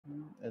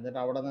എന്നിട്ട്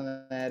അവിടെ നിന്ന്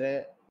നേരെ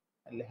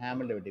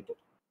ഹാമിന്റെ വീട്ടിൽ പോകും.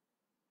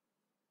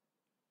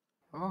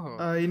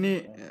 ഇനി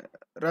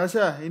രാശ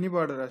ഇനി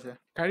പാട് രാശ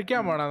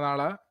കഴിക്കാൻ പോണ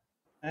നാളെ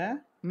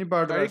ഇനി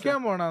പാട് കഴിക്കാൻ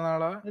പോണ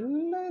നാളെ.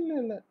 ഇല്ല ഇല്ല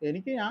ഇല്ല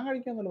എനിക്ക് ഞാൻ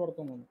കഴിക്കാന്നല്ല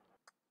പുറത്തൊന്നും.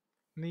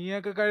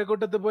 നീയൊക്കെ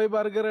കഴിക്കൂട്ടത്ത് പോയി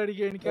ബർഗർ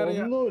അടിക്കുക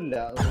എനിക്കറിയാം. ഒന്നുമില്ല,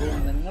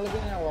 നിങ്ങൾക്ക്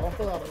ഞാൻ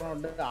ഉറപ്പ്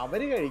തരണോണ്ട്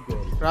അവര്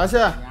കഴിക്കും. രാശ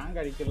ഞാൻ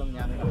കഴിക്കില്ല,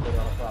 ഞാൻ നിങ്ങൾക്ക്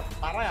ഉറപ്പ്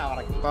പറയാം.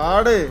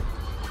 പാട്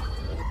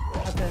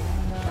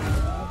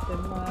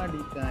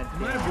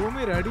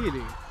ഭൂമിയുടെ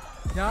അടിയില്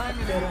ഞാൻ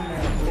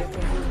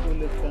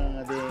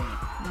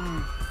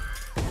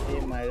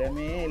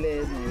മഴമേലെ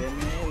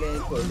നിഴമേലെ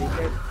കൊടി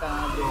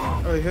കെട്ടാതെ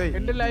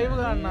എന്റെ ലൈവ്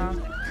കാണണ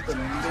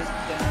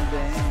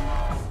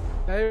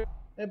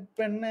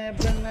പെണ്ണെ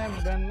പെണ്ണെ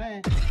പെണ്ണെ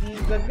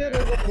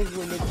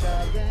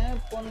കുളിക്കാതെ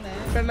പൊന്നെ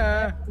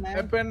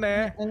പെണ്ണെ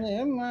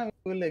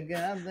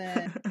കുളിക്കാതെ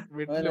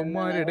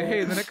വീട്ടിലുമ്മാരുടെ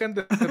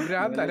നിനക്കെന്ത്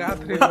ഭ്രാന്ത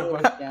രാത്രി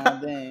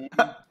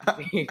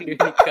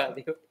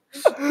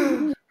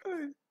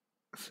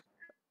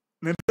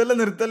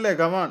നിർത്തല്ലേ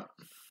കമാൺ.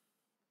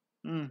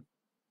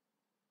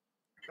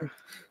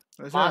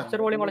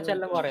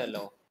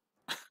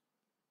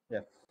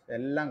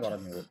 എല്ലാം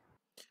കുറഞ്ഞു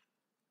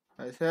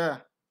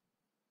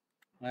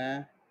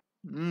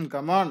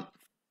കമാൺ.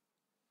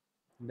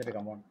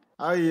 കമോൺ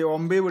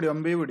ഒമ്പതിൽ പിടി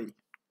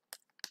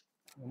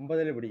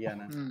 9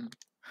 പിടിക്കാനാ.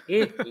 ഈ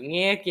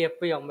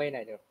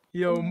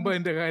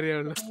 9ന്റെ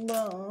കാര്യമുള്ളു.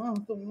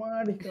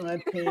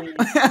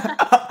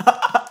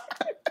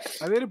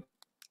 അതൊരു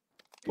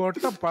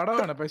പൊട്ട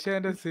പടമാണ്, പക്ഷെ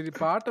അതിന്റെ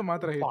പാട്ട്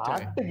മാത്രം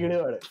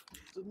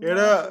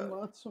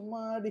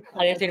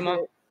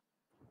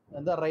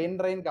എന്താ റെയിൻ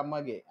റെയിൻ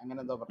കമ്മകെ അങ്ങനെ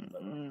എന്തോ പറഞ്ഞത്.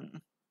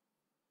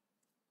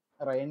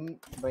 Rain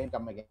rain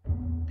കമ്മകെ.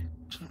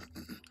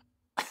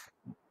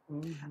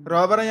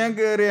 റോബറ ഞാൻ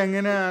കേറി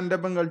എങ്ങനെ എന്റെ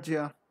ഒപ്പം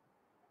കളിച്ചാ?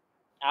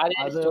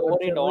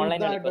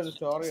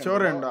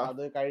 സ്റ്റോറി ഉണ്ടോ?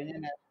 അത് കഴിഞ്ഞ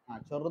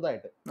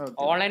ചെറുതായിട്ട്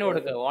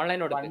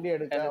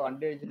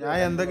ഞാൻ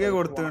എന്തൊക്കെയാ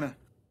കൊടുത്താണ്.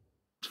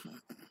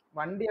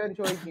 വണ്ടി അവർ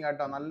ചോദിക്കും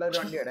കേട്ടോ, നല്ലൊരു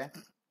വണ്ടിയുടെ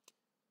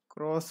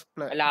ക്രോസ്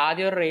പ്ലേ.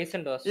 ആദ്യം ഒരു റേസ്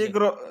ഉണ്ടോ? ഈ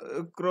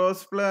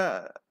ക്രോസ് പ്ലേ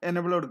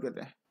എനേബിൾ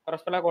കൊടുക്കല്ലേ?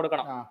 ക്രോസ് പ്ലേ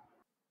കൊടുക്കണം.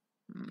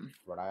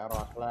 ഇവിടെ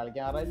ക്രോസ് പ്ലേ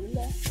കളിക്കാൻ അറിയില്ല,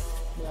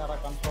 വേറെ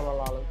കൺട്രോൾ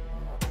ഉള്ള ആള്.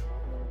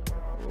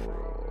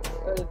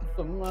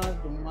 ചുമ്മാ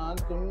ചുമ്മാ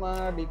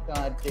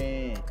ചുമ്മാടിക്കാറ്റേ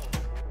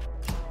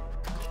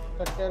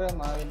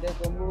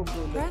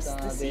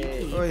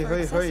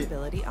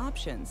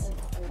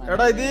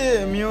എടാ ഇത്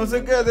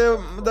മ്യൂസിക് അത്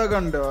ഇതൊക്കെ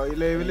ഉണ്ടോ ഈ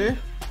ലൈവില്?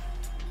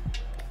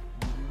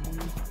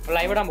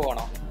 ലൈവ് ഇടാൻ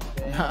പോകണോ?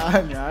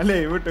 ഞാൻ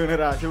ലൈവ് ഇട്ടാണ്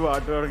രാശി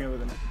പാട്ട് തുടങ്ങിയപ്പോ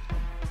തന്നെ.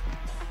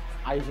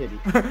 അത് ശരി.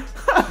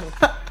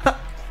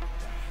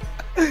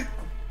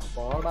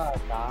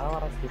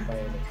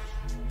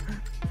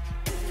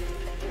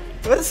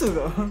 ഒരു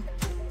സുഖം.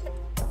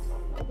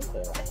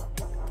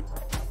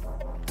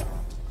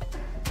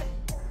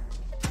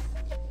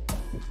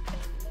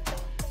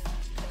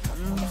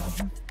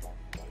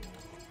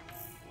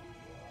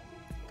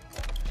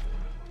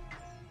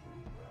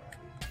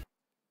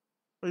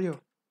 അയ്യോ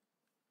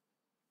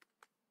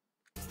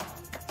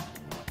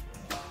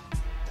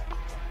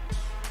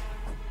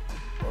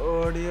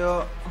ഓഡിയോ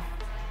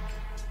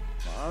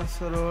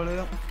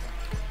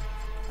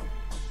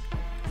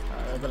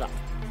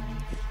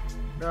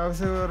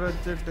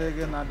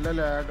കുറച്ചിട്ടേക്ക് നല്ല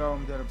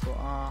ലാഗാവും ചിലപ്പോ.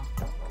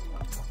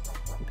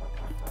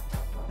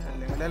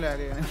 അല്ലെങ്കിൽ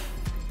ലാഗാണ്.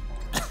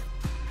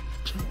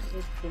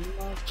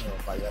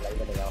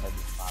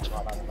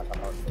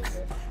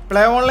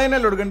 പ്ലേ ഓൺലൈൻ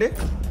അല്ലേ കൊടുക്കണ്ടേ?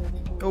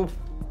 ഓ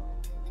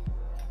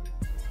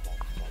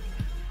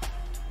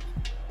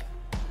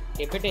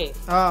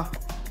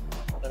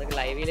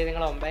ലൈവില്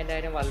നിങ്ങൾ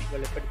 9,000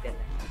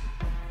 വെളിപ്പെടുത്തിയല്ലേ?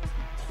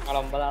 നിങ്ങൾ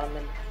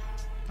 9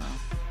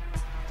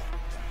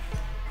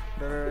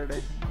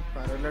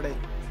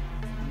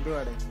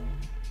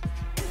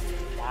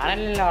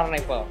 ഞാനല്ലോ പറഞ്ഞ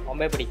ഇപ്പൊ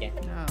 9 പിടിക്കാൻ.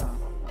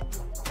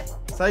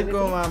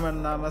 സൈക്കോ മാമൻ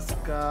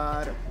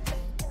നമസ്കാരം.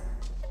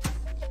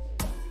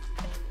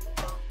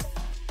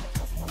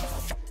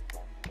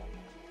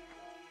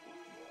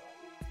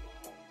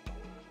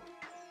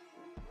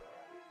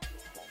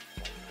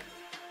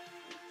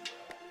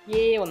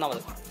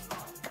 ഒന്നാമത്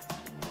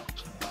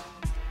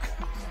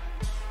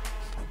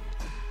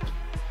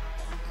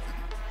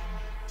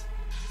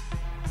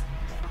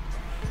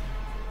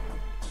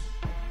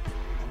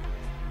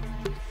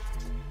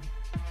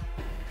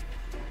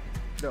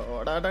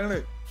ഓടാട്ടങ്ങള്.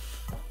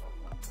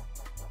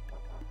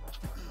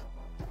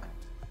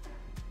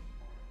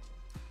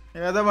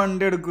 ഏതാ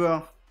വണ്ടി എടുക്കുക?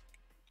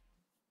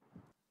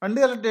 വണ്ടി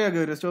സെലക്ട് ആക്കി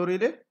വരും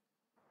സ്റ്റോറിയില്.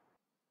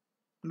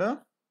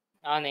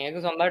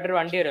 നിങ്ങക്ക് സ്വന്തമായിട്ടൊരു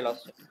വണ്ടി വരുമല്ലോ.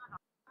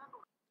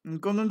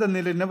 എനിക്കൊന്നും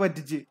തന്നില്ല, എന്നെ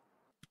പറ്റിച്ച്.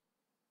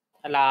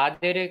 അല്ല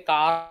ആദ്യം ഒരു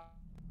കാർ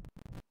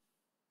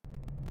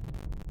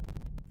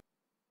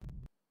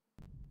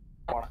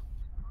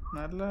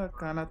നല്ല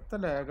കനത്ത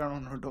ലാഗാണോ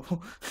കേട്ടോ?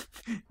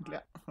 ഇല്ല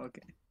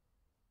ഓക്കെ.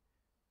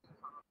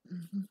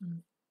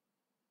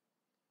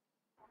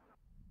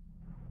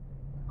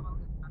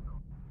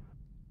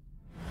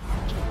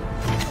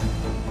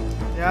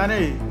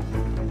 ഞാനേ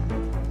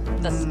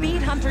The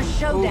Speed Hunter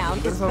Showdown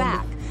is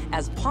back.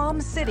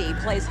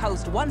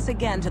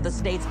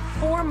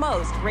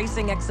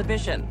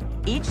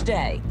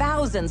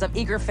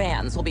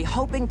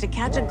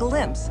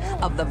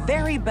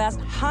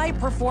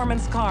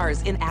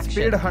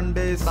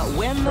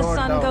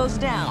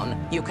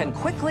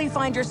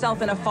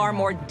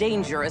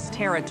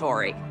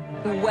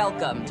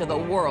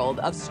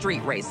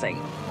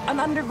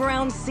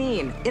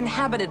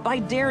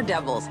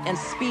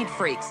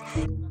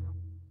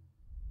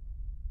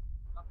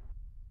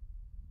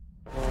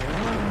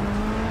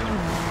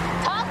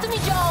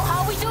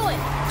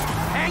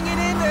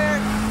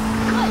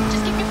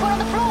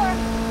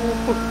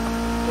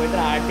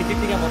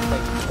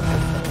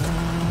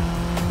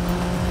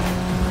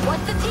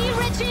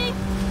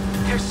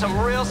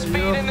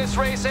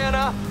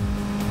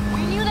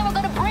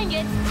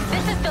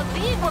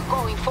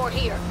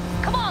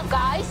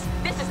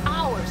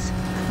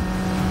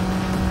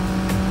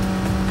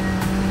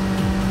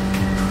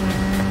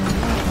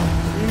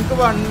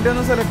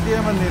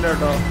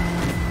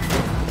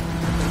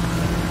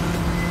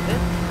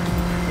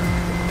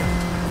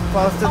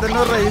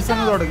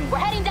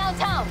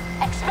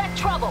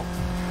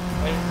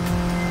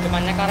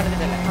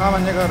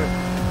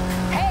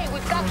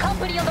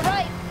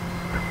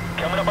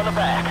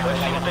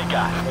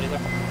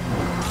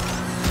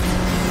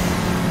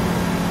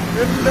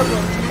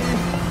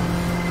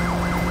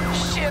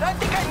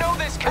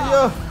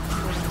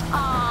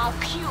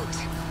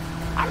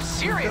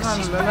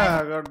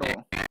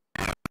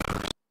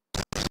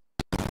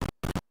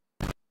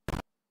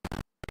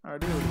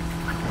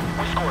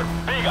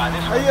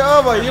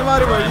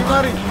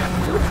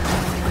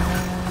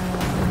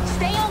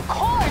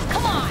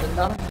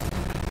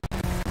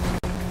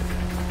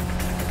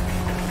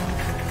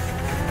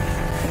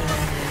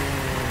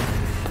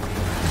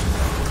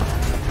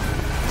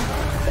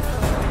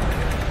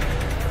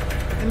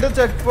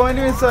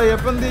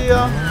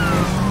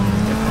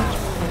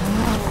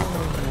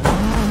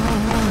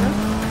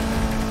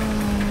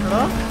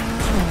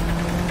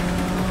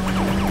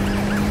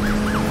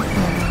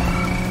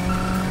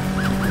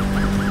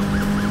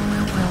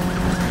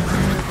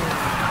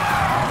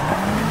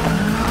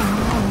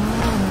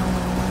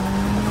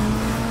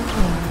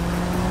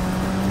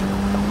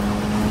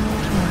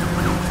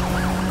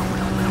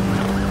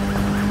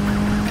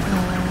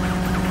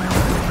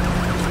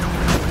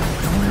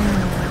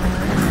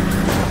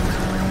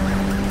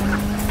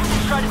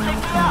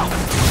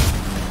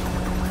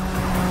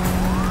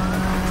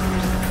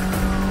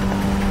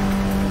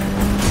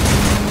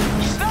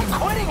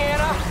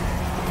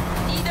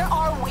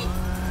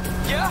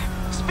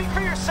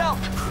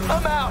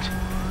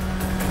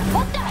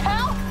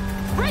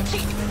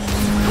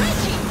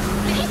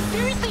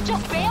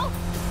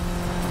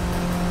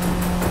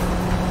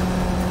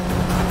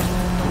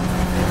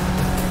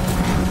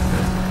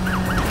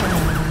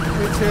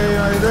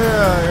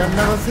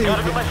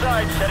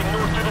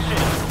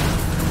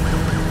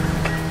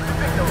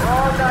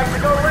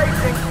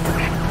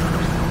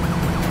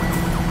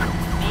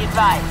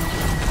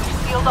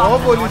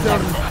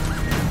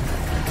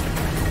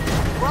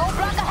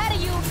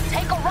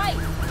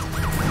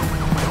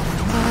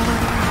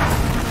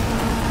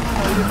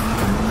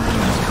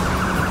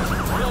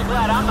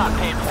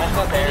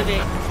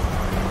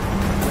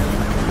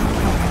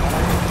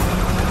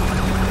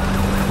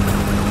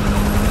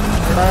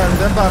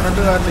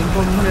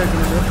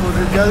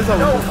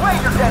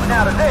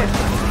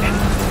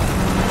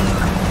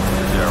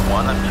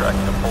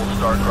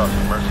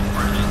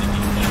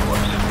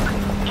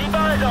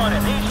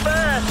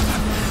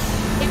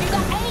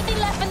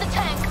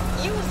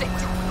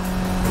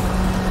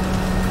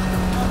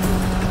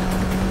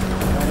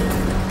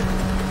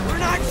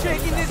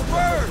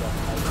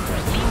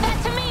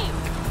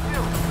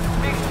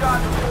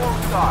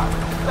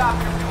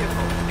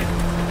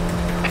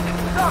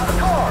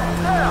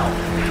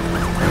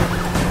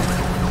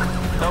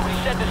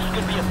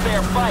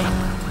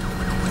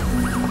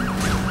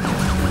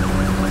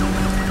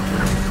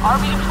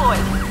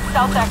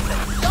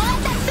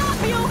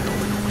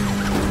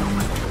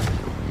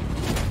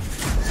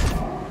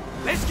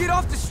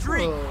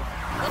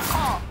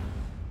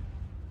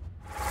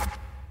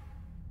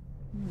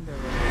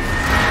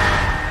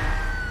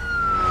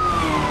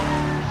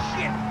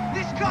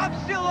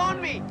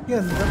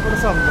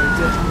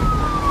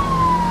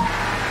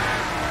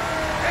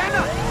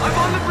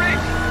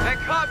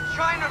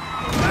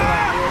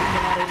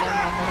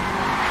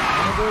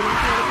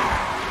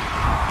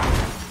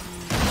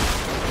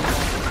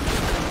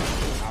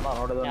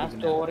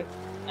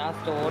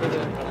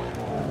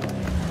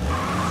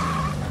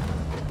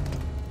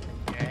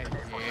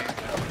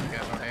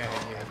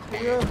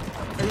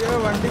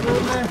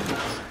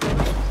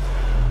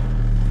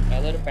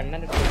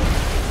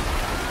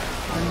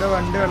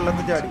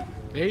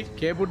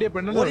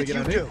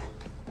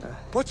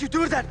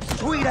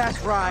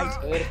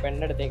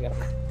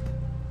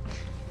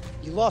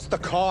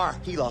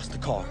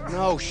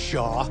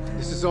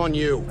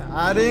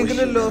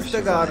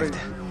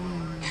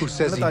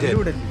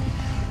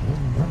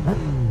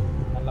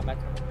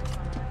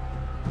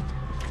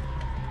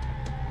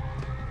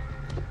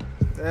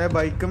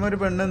 bike ഒരു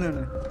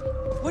പെണ്ണെന്നാണ്.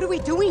 What are we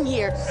doing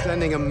here?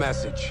 Sending a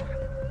message.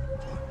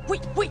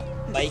 Wait.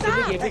 Bike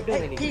Stop. is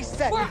He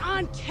said we're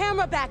on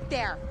camera back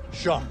there.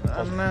 Shaw.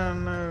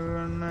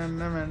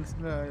 എന്നെ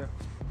മനസ്സിലായോ?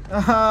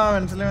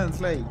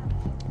 മനസ്സിലായി.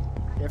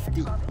 FT.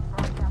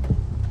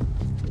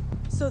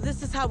 So this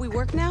is how we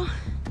work now?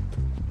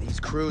 These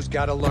crews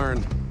gotta learn.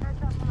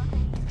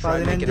 Try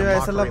making 15 a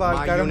വയസ്സുള്ള mockery of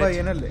my ആൾക്കാരും unit.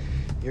 പയ്യനല്ലേ?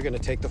 You're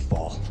gonna take the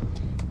fall.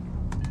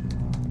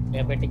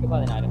 പെട്ടിക്ക്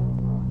 14.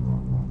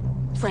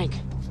 Frank,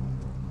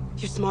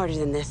 you're smarter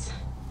than this.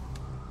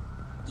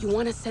 You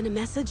want to send a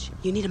message?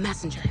 You need a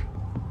messenger.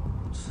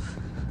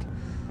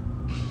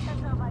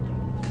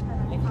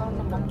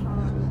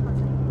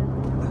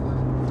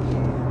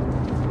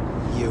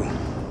 You,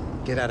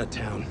 get out of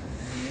town.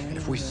 And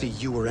if we see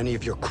you or any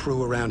of your crew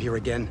around here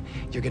again,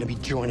 you're gonna be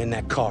joining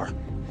that car.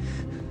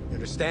 You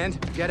understand?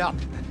 Get up.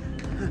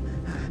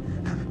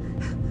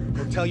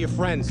 Go tell your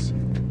friends.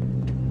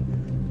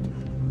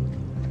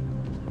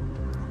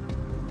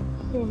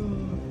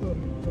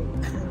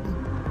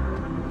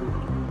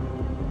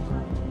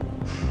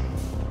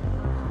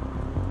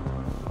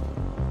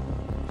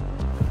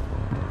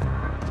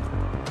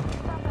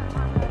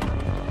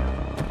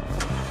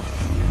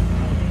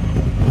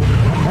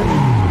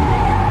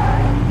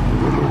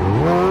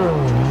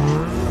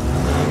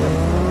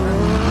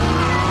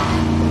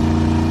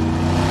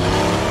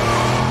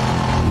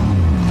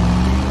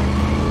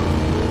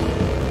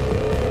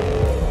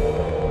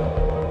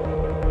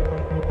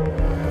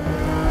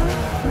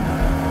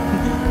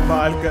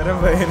 ആൾക്കാരെ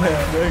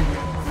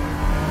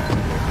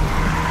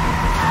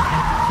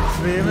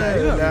stream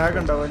lag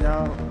ഉണ്ടാവും.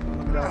 ഞാൻ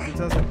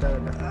graphics set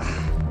ആകട്ടെ.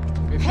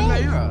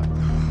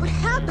 What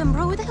happened,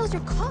 bro? Where the hell's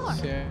your car?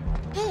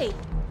 Hey.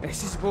 This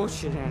is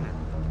bullshit, Anna.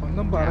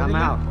 I'm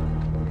out.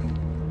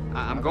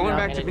 I'm going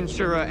back to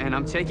Ventura and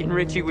I'm taking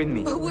Richie with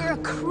me. But we're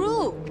a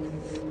crew.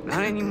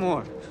 Not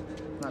anymore.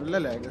 നല്ല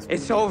lag.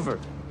 It's over.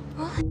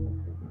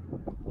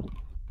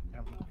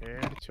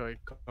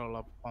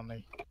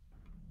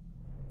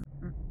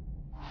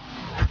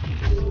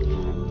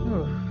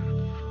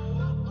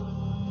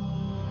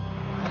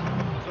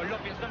 Solo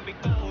pienso en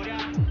Victoria.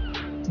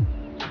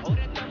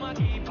 Ahora estamos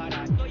aquí para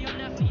esto. Yo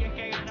nací en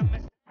que ganarme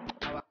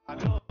a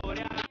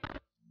gloria.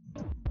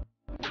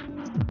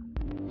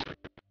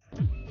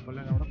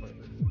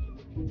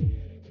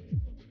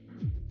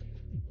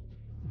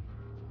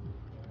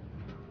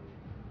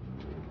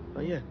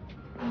 Oh yeah,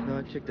 no,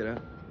 I checked it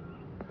out.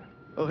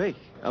 Oh hey,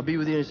 I'll be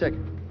with you in a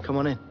second. Come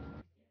on in.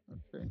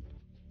 Okay.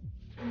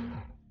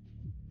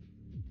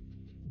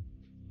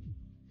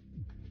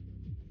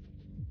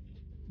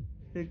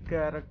 The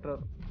character.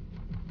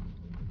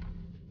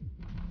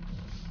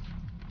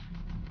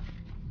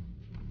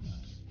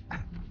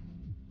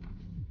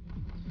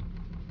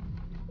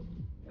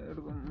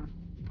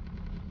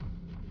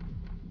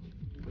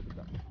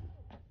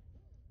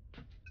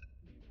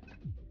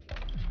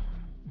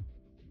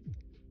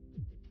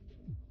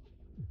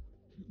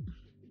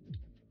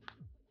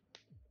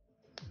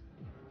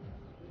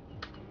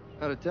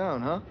 Out of town,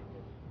 huh?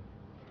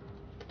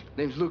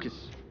 Name's Lucas.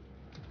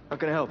 How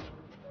can I help?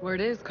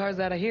 Word is, cars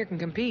out of here can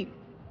compete.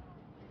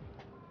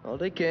 Oh,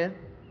 they can.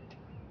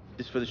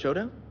 This for the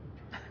showdown?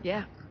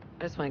 Yeah,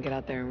 I just want to get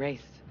out there and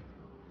race.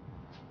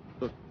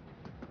 Look,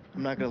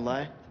 I'm not gonna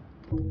lie.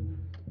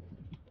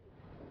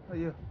 Oh,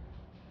 yeah.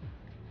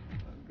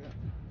 Okay.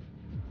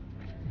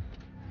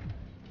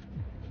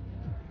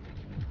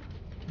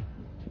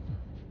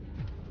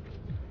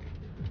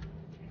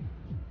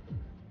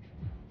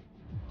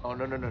 Oh,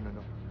 no.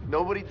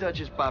 Nobody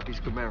touches Papi's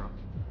Camaro.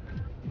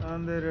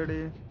 I'm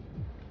ready.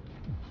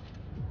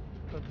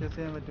 Purchase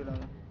ചെയ്യാൻ പറ്റൂല.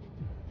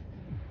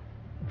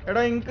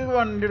 എടാ എനിക്ക്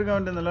വണ്ടി എടുക്കാൻ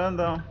പറ്റുന്നില്ല.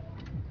 എന്താ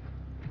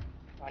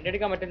വണ്ടി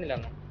എടുക്കാൻ പറ്റുന്നില്ല?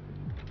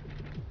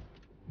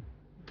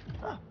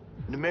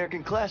 An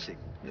American classic.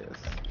 Yes.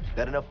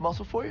 That enough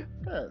muscle for you?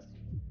 Yes.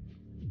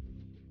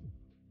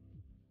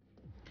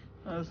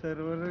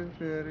 Server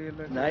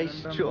Nice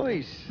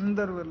choice.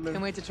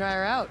 Can't wait to try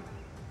her out.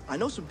 I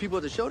know some people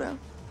at the showdown.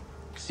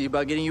 See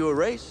about getting you a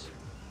race.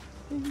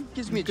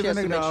 Gives me a chance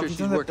to make sure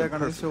she's working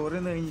perfect.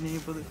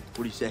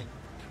 What do you say?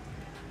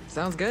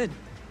 Sounds good.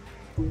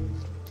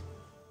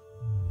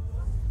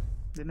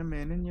 ഇതിന്റെ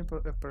menu ഇനി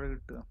എപ്പോഴാ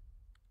കിട്ടുക?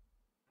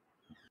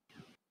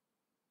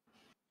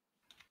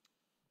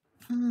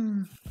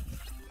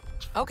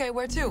 Okay,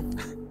 where to?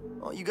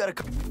 Oh, you gotta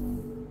come.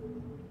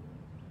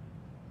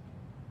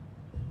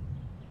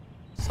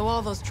 So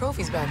all those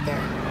trophies back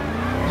there.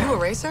 You a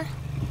racer?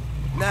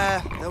 Nah,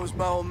 that was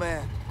my old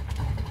man.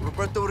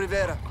 Roberto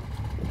Rivera.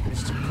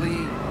 Mr.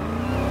 Clean.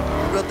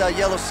 He built that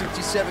yellow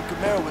 67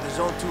 Camaro with his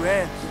own two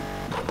hands.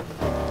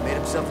 Made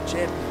himself a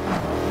champion.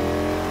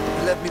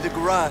 He left me the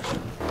garage.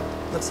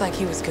 Looks like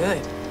he was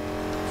good.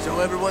 So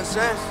everyone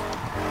says.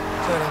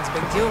 Jordan's a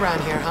big deal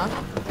around here, huh?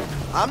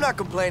 I'm not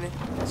complaining.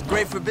 It's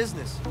great for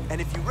business. And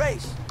if you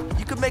race,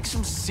 you could make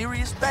some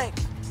serious bank.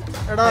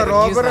 I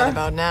could use that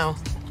about now.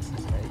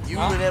 You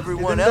and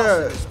everyone else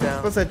in this town.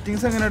 ഇപ്പൊ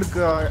settings എങ്ങനെ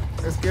എടുക്കുക?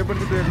 Escape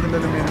എടുത്തിട്ട്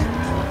വരുന്നില്ലല്ലോ menu.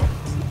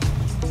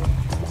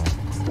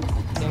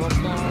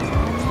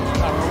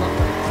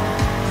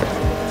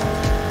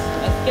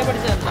 ഓടിക്കാൻ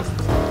പഠിച്ചതല്ല.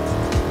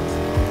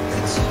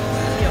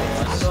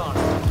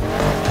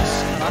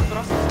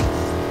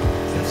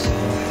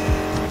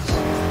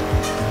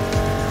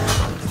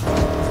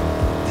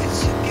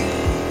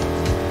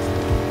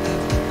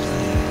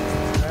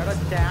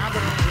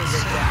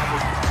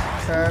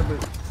 Tab.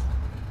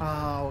 ആ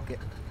okay.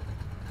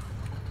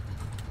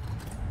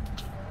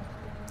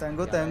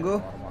 Thank you.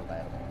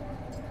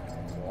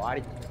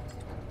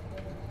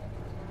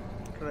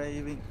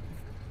 Driving.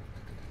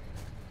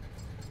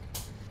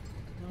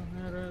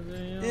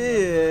 ഈ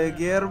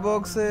gear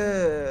box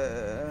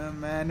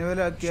manual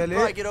ആക്കിയാല്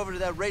get over to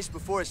that race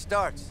before it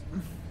starts.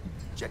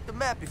 Check the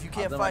map if you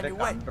can't find your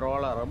way.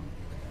 കൺട്രോളറും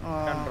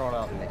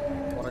കൺട്രോളറിലെ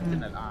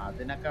original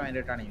അതിനൊക്കെ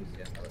വേണ്ടിയിട്ടാണ് യൂസ്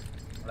ചെയ്യുന്നത്.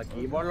 നമ്മളെ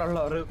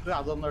കീബോർഡിലുള്ളവർക്ക്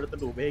അതൊന്നും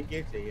എടുത്തിട്ട്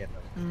ഉപയോഗിക്കുകയും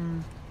ചെയ്യേണ്ടത്.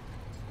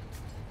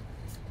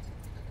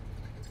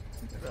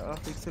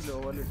 ഗ്രാഫിക്സ്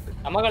ലോവലിട്ട്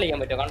നമ്മ കളിക്കാൻ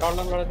പറ്റുമോ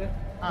കൺട്രോളറിലുള്ളത്?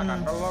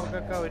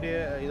 കൺട്രോളർക്കൊക്കെ ഒരു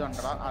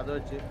ഇതുണ്ടോ, അത്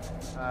വെച്ച്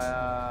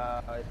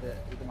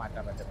ഇത്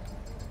മാറ്റാൻ പറ്റും.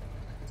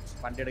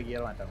 വണ്ടിയുടെ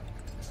ഗിയർ മാറ്റാൻ പറ്റും.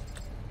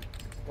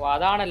 ഓ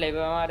അതാണല്ലേ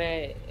ഇവന്മാരെ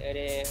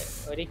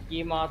ഒരു കീ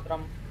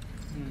മാത്രം.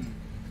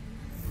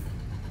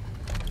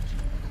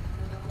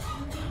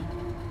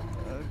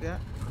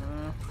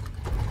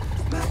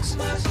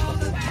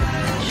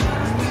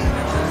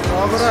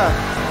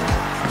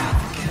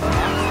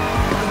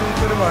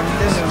 ഒരു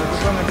വണ്ടി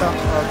ഇപ്പം കിട്ടാം.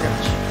 ഓക്കെ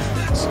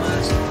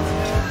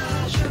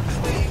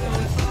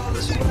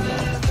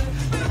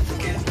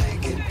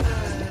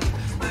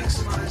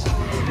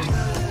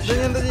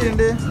ഇത് എന്താ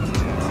ചെയ്യണ്ടേ?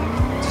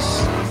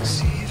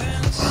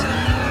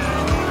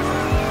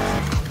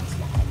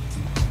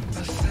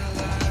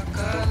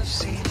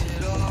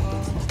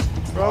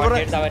 അവര്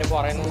പറയുന്നു അവര്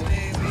പറയുന്നത്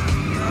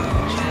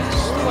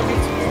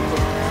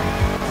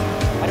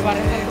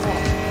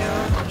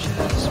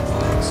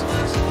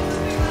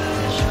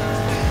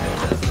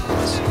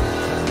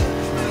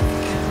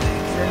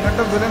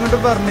എങ്ങോട്ട്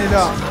പറഞ്ഞില്ല.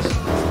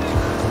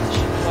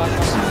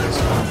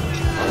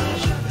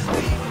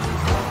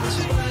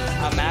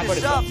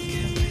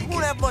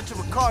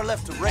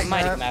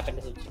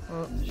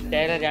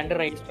 രണ്ട്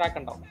റേസ് ട്രാക്ക്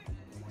ഉണ്ടാവും.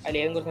 അതിൽ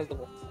ഏതെങ്കിലും സ്ഥലത്ത്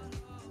പോകും.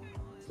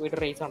 വീട്ടിൽ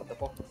റേസ്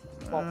നടത്തപ്പോ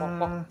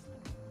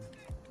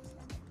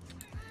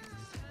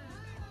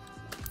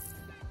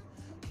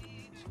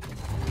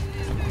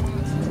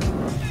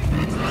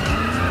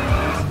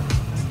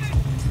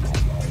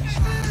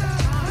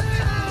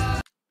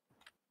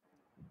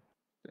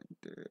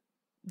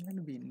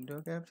വിൻഡോ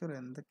ക്യാപ്ചർ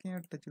എന്തൊക്കെയാ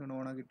ടച്ച്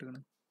ഓണാക്കി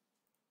ഇട്ടേക്കണ്.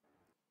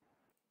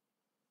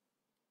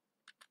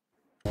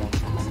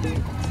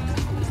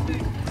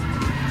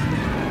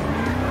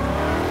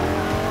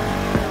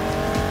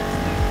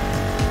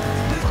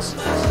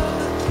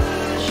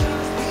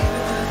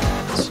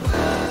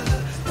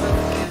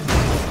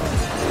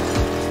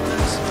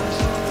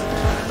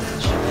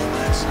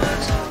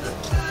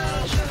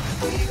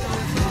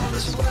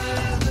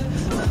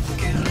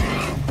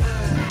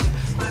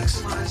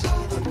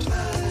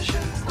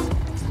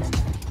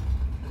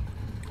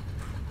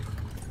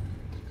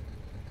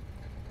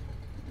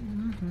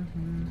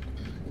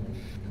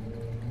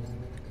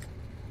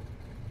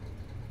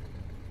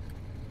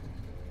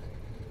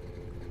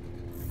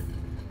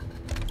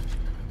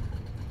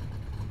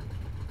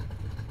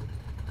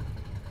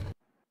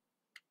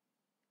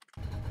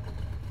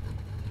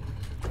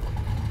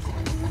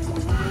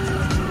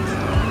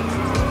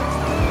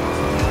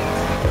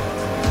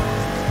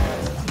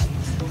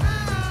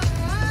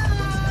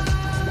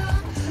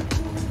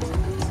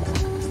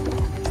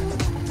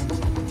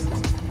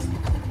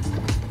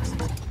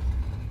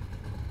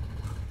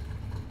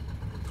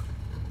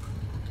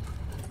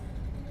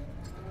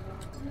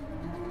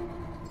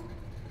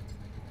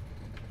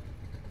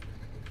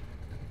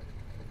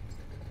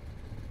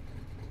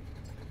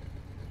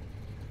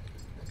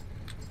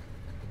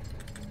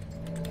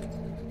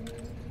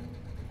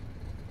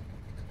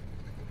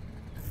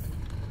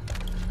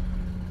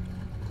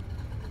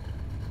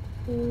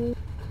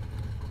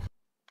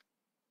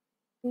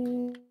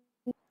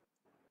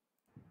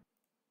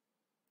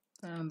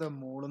 എന്താ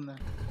മൂളുന്നേ?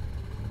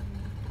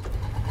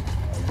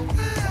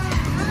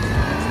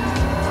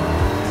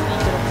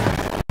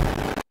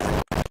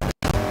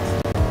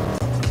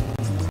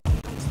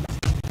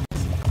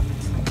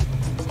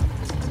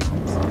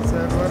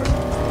 സെർവർ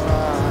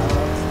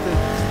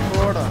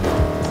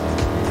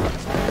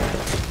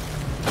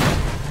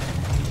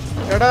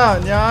എടാ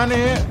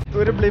ഞാന്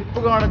ഒരു ബ്ലിപ്പ്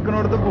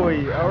കാണിക്കണോടത്ത്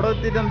പോയി. അവിടെ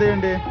എത്തിയിട്ട് എന്ത്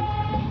ചെയ്യണ്ടേ?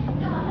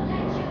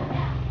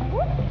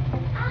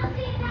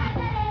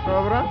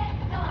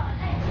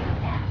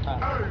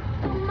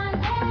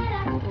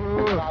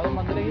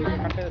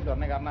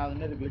 കാരണം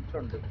അതിനൊരു ഗ്ലിച്ച്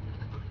ഉണ്ട്.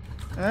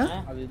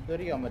 അത്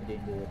ഇതുവരെയും അമ്മ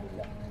ചേഞ്ച്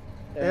ചെയ്തിട്ടില്ല.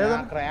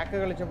 ക്രാക്ക്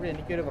കളിച്ചപ്പോൾ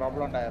എനിക്കൊരു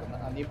പ്രോബ്ലം ഉണ്ടായിരുന്നു.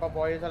 നീയിപ്പോ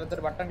പോയ സ്ഥലത്ത്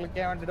ഒരു ബട്ടൺ ക്ലിക്ക്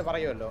ചെയ്യാൻ വേണ്ടിട്ട്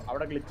പറയുമല്ലോ,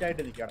 അവിടെ ഗ്ലിച്ച്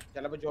ആയിട്ട് നിൽക്കണം.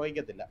 ചിലപ്പോ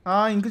ചോദിക്കത്തില്ല.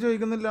 എനിക്ക്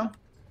ചോദിക്കുന്നില്ല.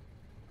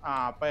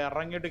 അപ്പൊ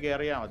ഇറങ്ങിയിട്ട്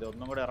കേറിയാ മതി.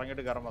 ഒന്നും കൂടെ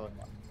ഇറങ്ങിയിട്ട് കയറുമ്പോ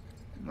തന്നെ.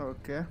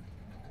 ഓക്കെ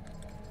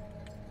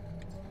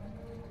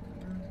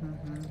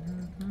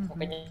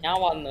ഞാൻ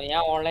വന്നു.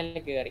 ഞാൻ ഓൺലൈനിൽ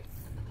കേറി.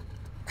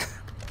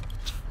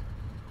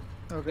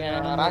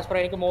 റാസ്പ്രോ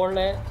എനിക്ക്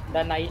മുകളില്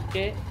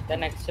നൈറ്റ്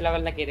നെക്സ്റ്റ്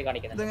ലെവലിനൊക്കെ ഇത്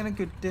കാണിക്കുന്നത്. ഇതെങ്ങനെ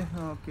ക്വിറ്റ്?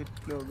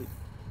 Quit lobby.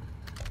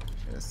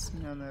 യെസ്,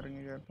 ഞാൻ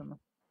ഇറങ്ങി കേട്ടോ.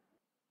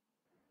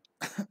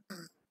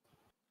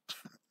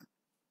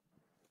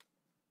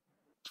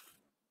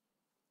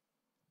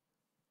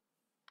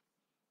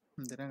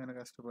 എന്തിനാ അങ്ങനെ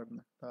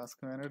കഷ്ടപ്പെടുന്നത്?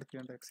 ടാസ്ക് മാൻ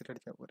എടുത്തിട്ട് എക്സിറ്റ്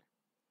അടിച്ചാൽ പോരെ.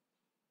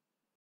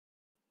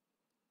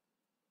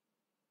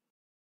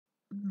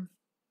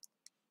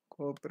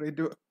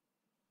 കോപ്പറേറ്റ്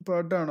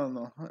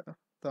പാട്ടാണോന്നോ?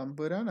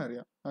 തമ്പുരാൻ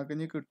അറിയാം, അതൊക്കെ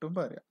ഇനി കിട്ടുമ്പോ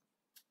അറിയാം.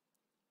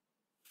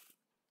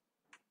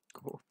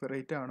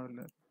 കോപ്പിറൈറ്റ്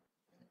ആണല്ലോ,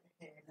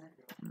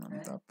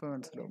 അപ്പൊ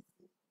മനസ്സിലാവും.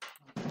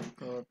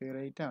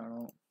 കോപ്പിറൈറ്റ്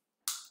ആണോ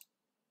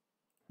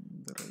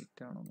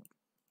റൈറ്റ് ആണോ?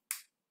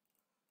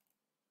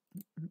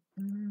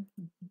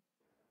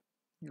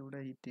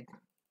 ഇവിടെ ഹീറ്റ്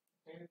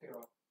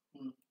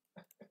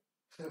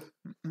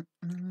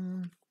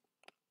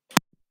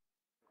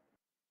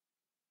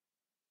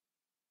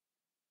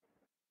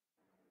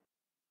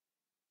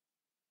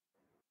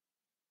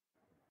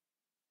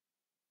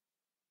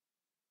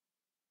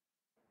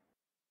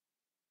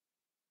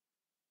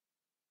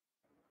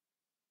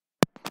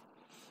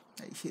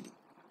ശരി.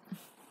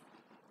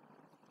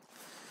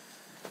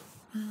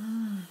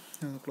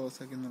 ക്ലോസ്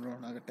ആക്കി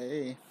ആകട്ടെ.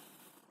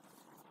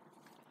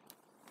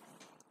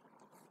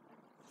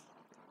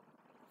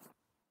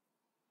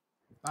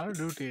 നാളെ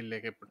ഡ്യൂട്ടി ഇല്ലേ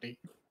കെപ്പട്ടി?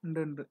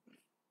 ഉണ്ട്.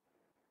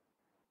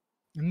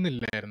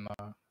 ഇന്നില്ലായിരുന്നോ?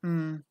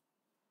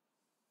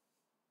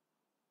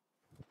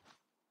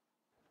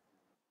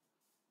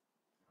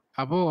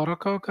 അപ്പൊ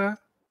ഉറക്കമൊക്കെ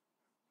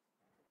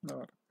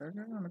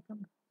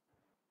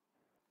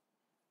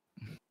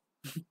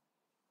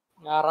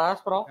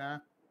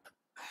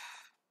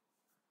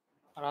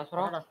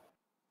കണക്കാണ്.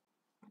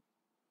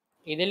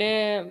 ഇതില്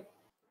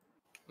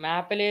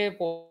മാപ്പില്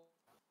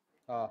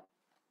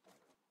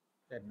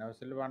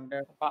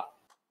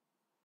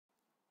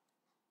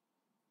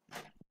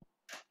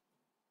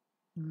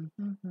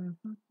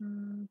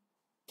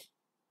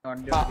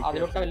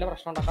അതിലോട്ട് വലിയ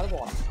പ്രശ്നം ഉണ്ടാക്കാതെ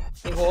പോകണം.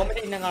 ഈ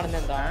ഹോമിന്റെ ഇന്ന കാണുന്ന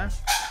എന്താ?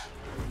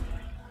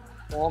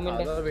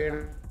 ഹോമിന്റെ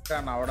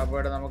അവിടെ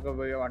പോയിട്ട് നമുക്ക്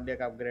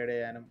വണ്ടിയൊക്കെ അപ്ഗ്രേഡ്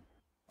ചെയ്യാനും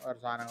വേറെ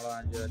സാധനങ്ങൾ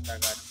വാങ്ങിച്ചു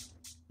വെച്ചാക്കാനും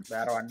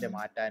വേറെ വണ്ടി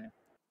മാറ്റാനും.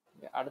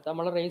 അടുത്ത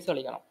നമ്മള് റേസ്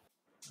കളിക്കണം.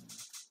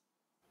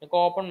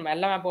 ഓപ്പൺ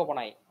എല്ലാ മാപ്പ് ഓപ്പൺ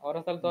ആയി. ഓരോ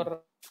സ്ഥലത്ത്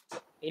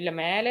ഇല്ല,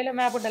 മേലെ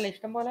മാപ്പ് ഉണ്ടല്ലോ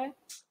ഇഷ്ടം പോലെ.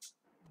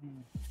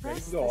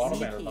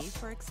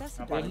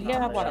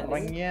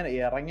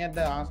 ഇറങ്ങിയ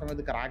ആ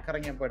സമയത്ത് ക്രാക്ക്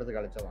ഇറങ്ങിയപ്പോ എടുത്ത്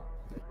കളിച്ചതാണ്.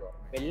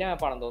 വലിയ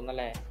മാപ്പാണെന്ന്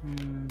തോന്നുന്നല്ലേ?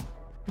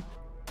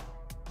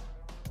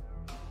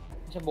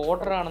 പക്ഷെ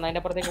ബോർഡർ ആണ്,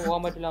 അതിന്റെ അപ്പുറത്തേക്ക്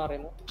പോകാൻ പറ്റില്ല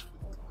പറയുന്നു.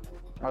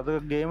 അത്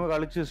ഗെയിം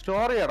കളിച്ച്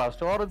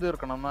സ്റ്റോറി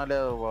തീർക്കണം എന്നാലേ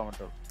പോകാൻ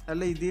പറ്റുള്ളൂ.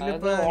 അല്ല,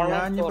 ഇതിലിപ്പോ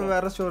ഞാനിപ്പോ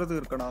വേറെ സ്റ്റോറി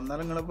തീർക്കണം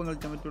എന്നാലും നിങ്ങളിപ്പോ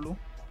കളിക്കാൻ പറ്റുള്ളൂ.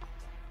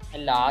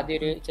 അല്ല, ആദ്യം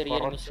ഒരു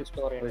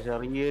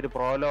ചെറിയൊരു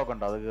പ്രോലോഗ്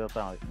ഉണ്ട്, അത്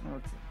കേട്ടാ മതി.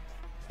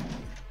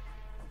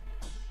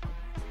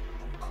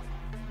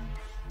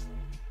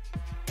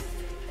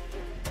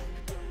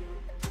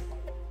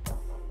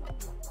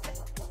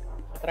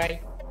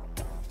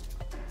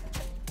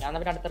 ഞാൻ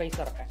അടുത്ത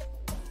റേസ് ഇറക്കാം.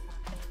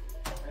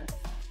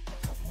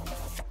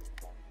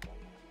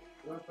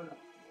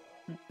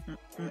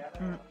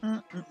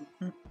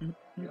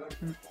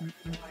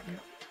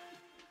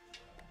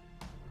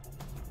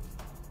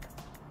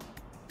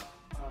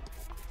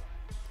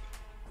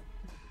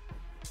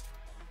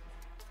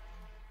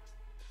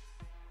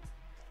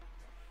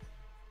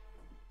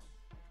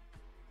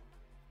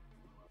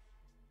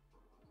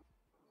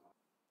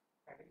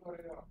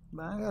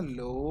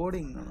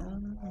 ലോഡിങ്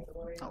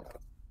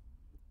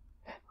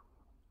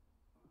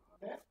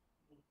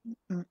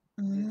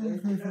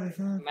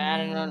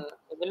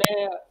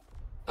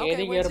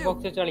ഏത് ഗിയർ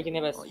ബോക്സ് വെച്ച്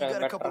കളിക്കുന്നത് You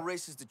got a couple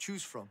races to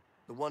choose from.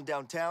 The one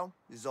downtown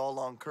is all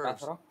long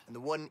curves, and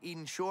the one in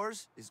Eden Shores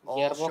is all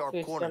sharp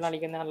corners.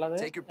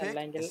 Take your pick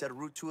and set a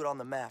route to it on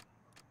the map.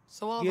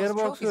 So all those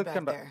trophies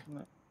back there.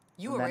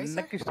 You a racer?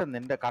 നിനക്കിഷ്ടം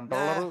നിന്റെ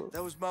controller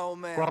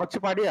കുറച്ച്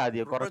പടി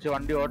ആദ്യം കുറച്ച്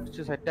വണ്ടി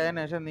ഓടിച്ച് set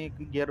ആയതിനു ശേഷം നീ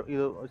ഗിയർ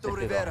ഇത്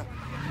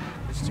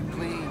Mr.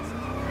 Clean.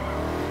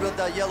 He built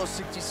that yellow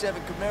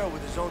 67 Camaro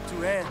with his own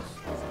two hands.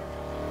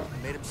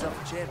 Made himself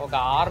a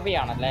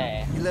champion.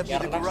 He left me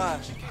the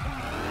garage.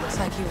 Looks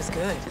like he was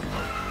good.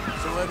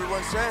 So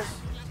everyone says.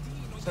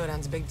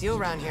 Showdown's a big deal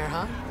around here,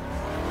 huh?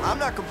 I'm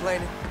not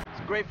complaining.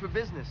 It's great for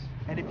business.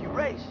 And if you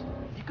race,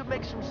 you could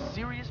make some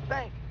serious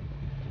bank.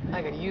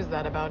 I could use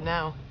that about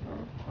now.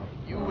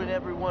 You and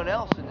everyone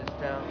else in this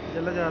town.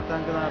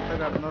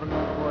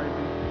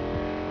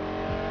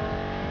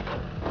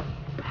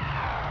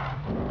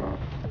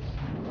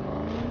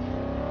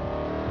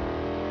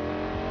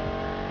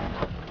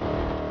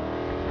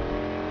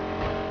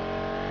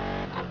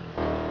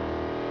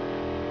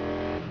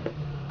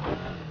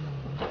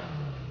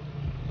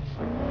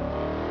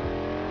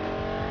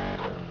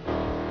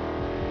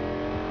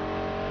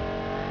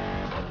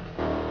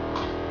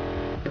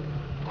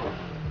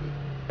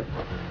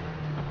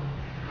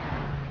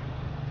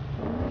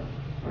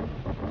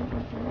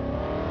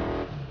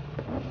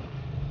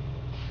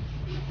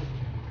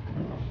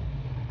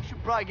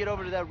 Probably get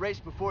over to that race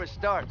before it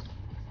starts.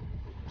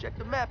 Check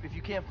the map if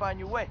you can't find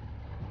your way.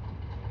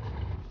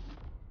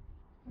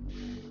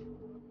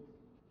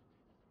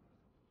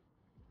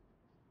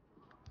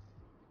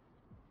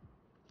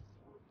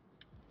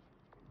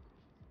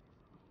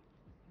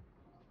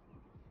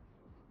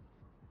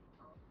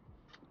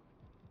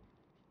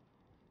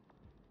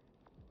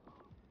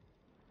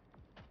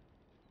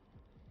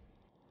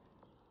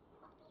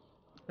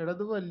 എടാ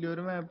ഇത്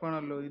വലിയൊരു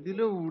മാപ്പാണല്ലോ.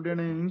 ഇതില്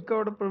ഓടിയാണ്. എനിക്ക്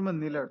അവിടെ ഇപ്പോഴും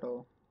വന്നില്ല കേട്ടോ.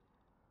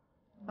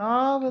 ആ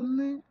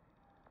വന്ന്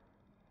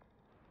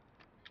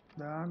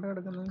ദാണ്ട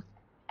കിടക്കുന്നത്.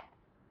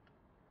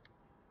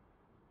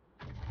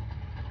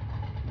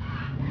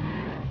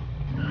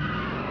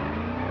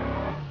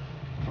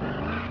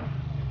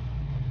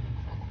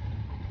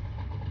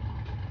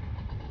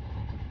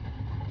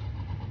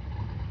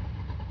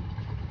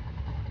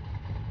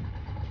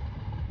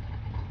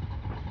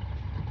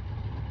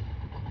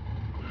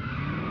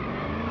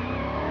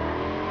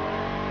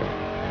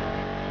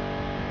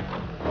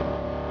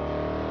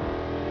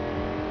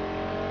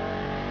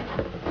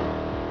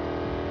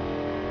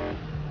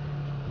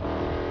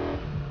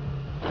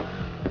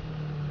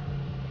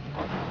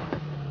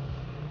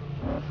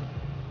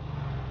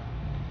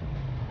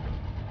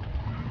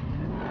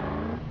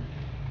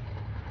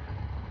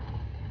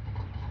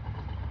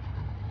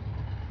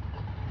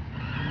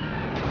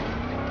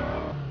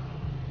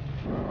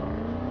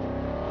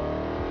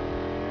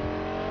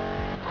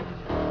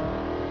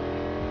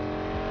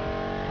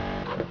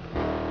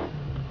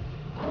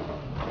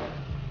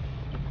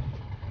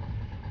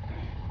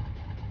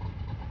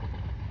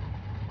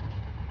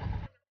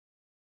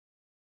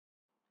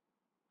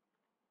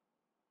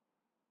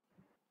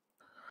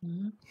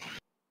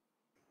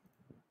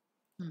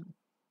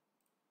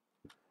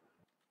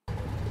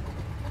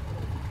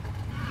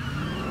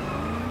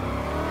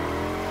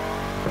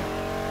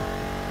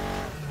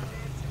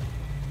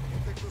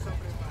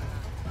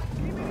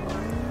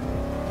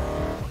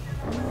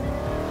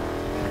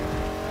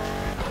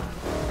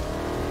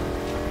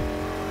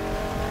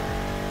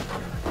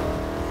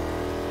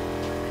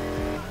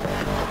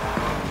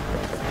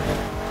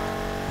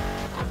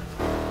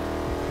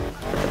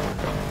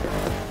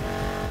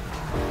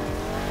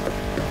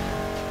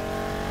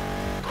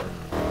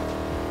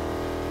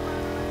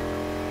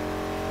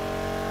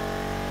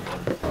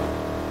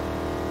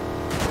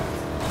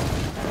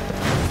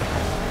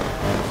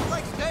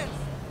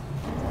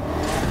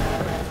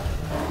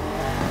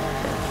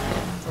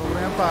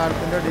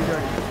 പാലത്തിന്റെ അടിയിൽ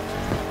ചാടി.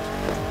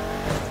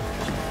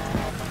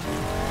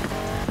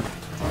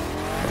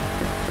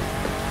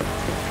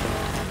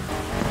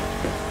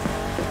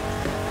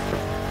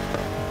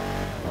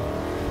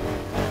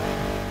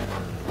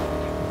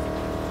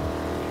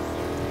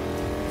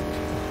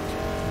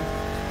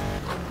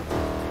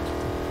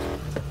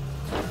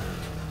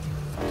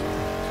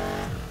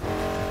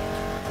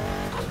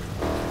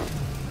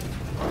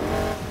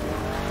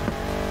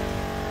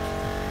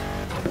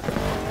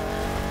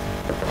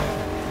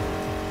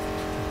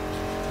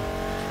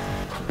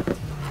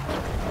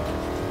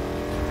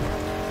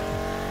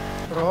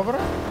 റോബറ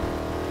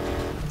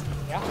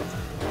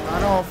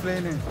ഞാൻ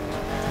ഓഫ്ലൈന്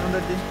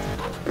എന്തെറ്റി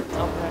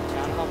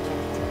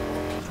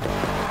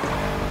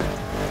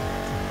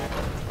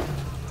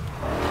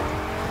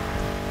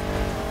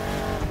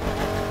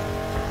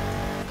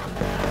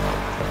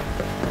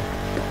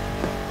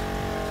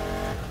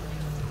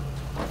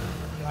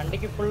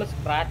വണ്ടിക്ക് ഫുള്ള്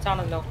സ്ക്രാച്ച്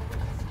ആണല്ലോ.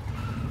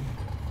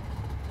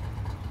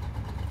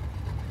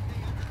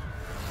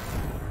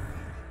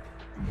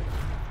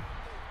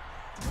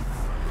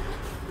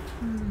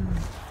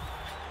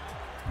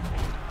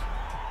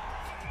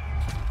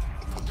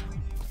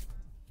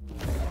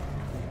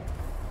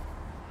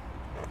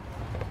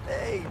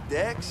 Hey,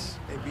 Dex.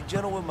 Hey, be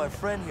gentle with my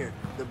friend here.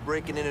 They're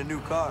breaking in a new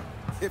car.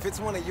 If it's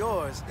one of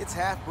yours, it's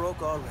half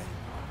broke already.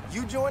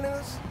 You joining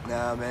us?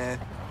 Nah, man.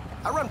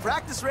 I run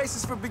practice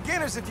races for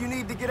beginners if you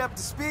need to get up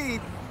to speed.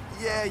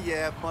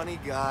 Yeah, funny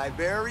guy.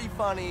 Very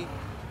funny.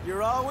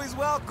 You're always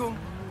welcome.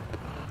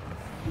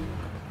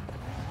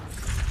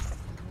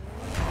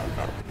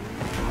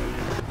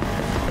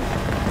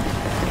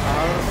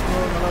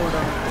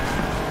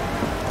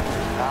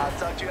 I'll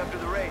talk to you after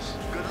the race.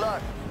 Good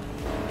luck.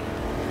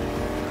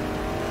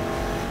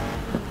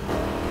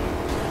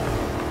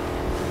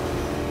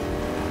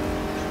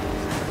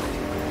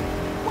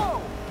 Whoa!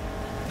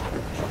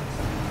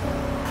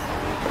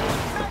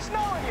 Nice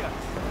knowing you.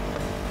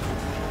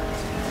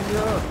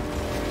 Yeah.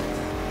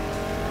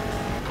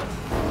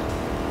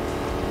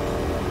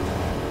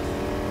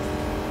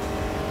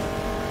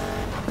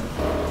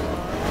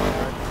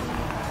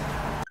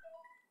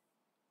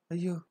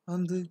 അയ്യോ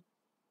എന്ത്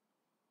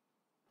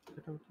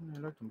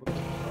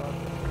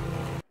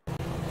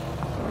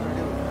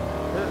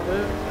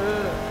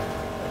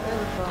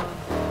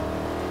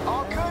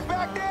All good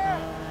back there?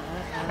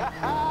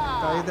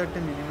 കൈ തട്ടി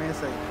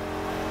minimise ആയി.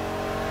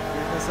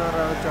 Sir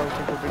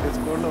ചവിട്ടി കൂട്ടിട്ട്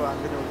സ്കൂളിൽ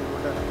വാങ്ങി ചവിട്ടി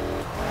കൂട്ടാണ്.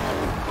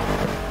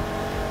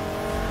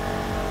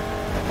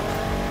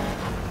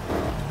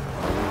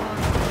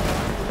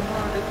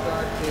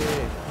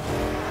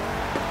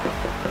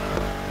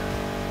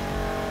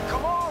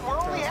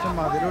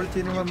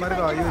 മതിലൊളിച്ചിരുന്നവന്മാർ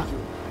കായ് വെച്ചു.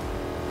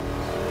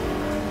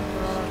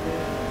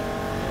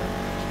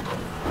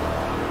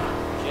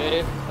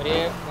 ഒരു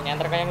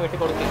നിയന്ത്രക്കായ വെട്ടി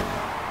കൊടുക്കും.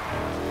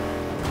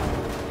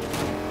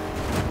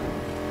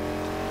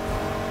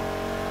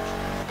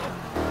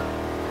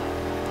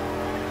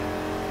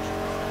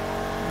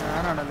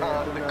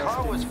 The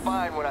car was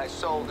fine when I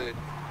sold it.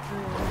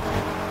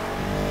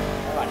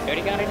 വണ്ടി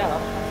ഓടിക്കാൻ അറിയില്ല.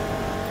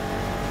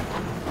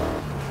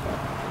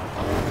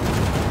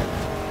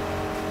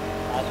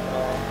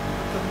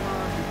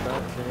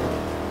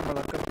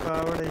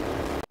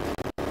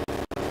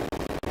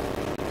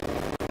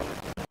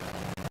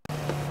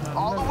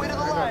 All the way to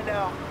the line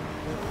now.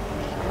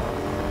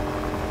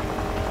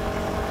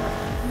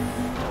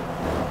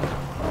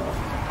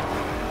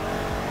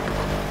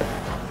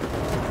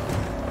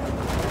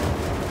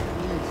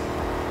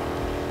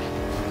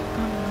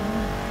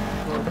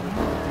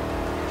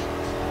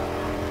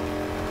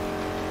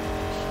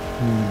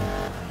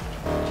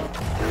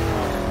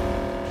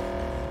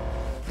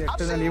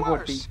 I've seen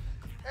worse,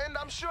 and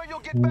I'm sure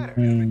you'll get better.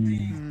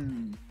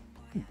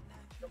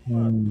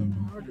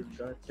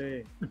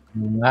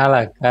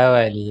 നിങ്ങളൊക്കെ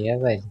വലിയ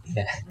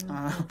വലിയ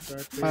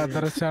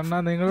ആദർശണ്ണ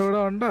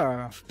നിങ്ങളിവിടെ ഉണ്ടോ?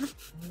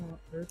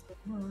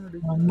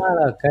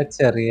 നമ്മളൊക്കെ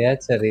ചെറിയ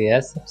ചെറിയ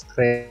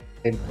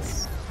സബ്സ്ക്രൈബേഴ്സ്.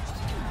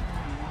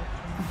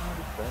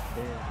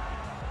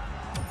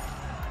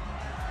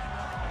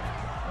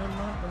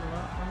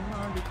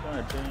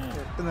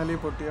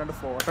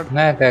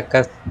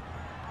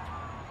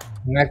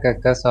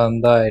 നിങ്ങൾക്കൊക്കെ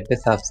സ്വന്തമായിട്ട്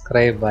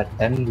subscribe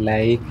button,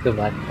 like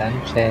button,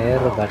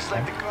 share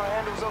button.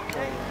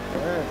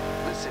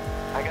 Listen,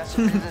 I got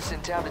some business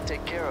in town to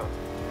take care of.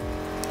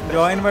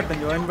 Join button.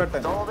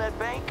 With all that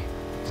bank,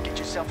 just get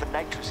yourself a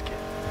nitrous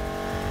kit.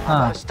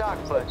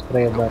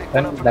 Subscribe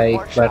button,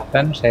 like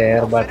button,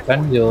 share button,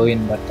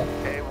 join button.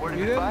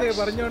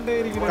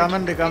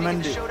 Comment.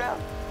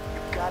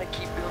 You gotta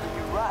keep building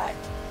your ride,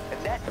 and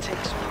that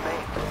takes some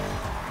bank.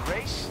 You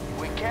race, you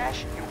win cash,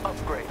 you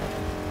upgrade.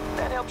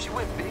 That helps you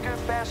win bigger,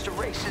 faster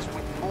races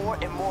with more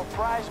and more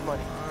prize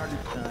money.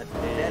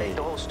 That ain't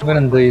the whole story.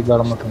 ഇവനെന്തോ ഈ It's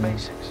the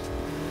basics.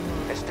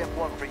 And step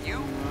one for you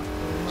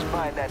is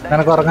buying that നിനക്ക്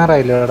nitrous.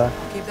 ഉറങ്ങാറായില്ലോടാ?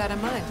 Keep that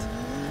in mind.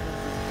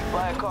 You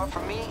buy a car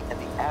from me, and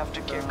the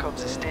aftercare comes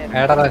to stand.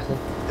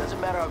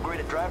 Doesn't matter how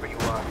great a driver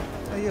you are.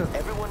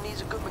 Everyone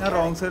needs a good mechanic.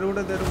 Wrong side would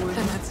have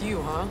And that's you,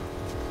 huh?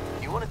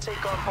 You want to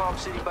take on Palm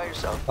City by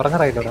yourself? Be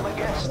ഉറങ്ങാറായില്ലോടാ? my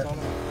guest.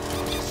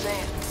 Just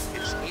saying,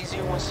 it's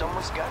easier when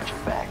someone's got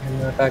your back.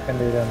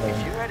 If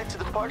you're headed to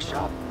the parts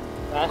shop,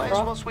 might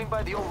as well swing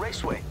by the old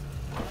raceway.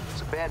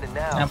 It's abandoned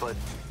now, but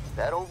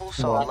that oval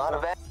saw a lot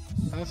of action.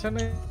 ആദർശണ്ണ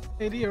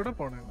എവിടെ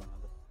പോണേ?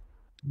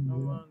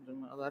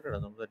 അതാരാ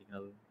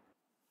സംസാരിക്കുന്നത്?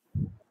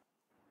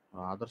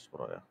 ആദർശ്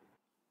പ്രോയാ?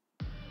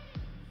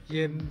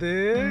 എന്ത്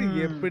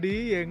എപ്പടി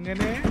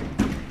എങ്ങനെ?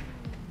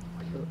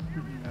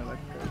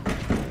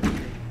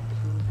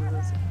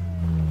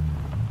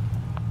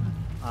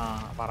 ആ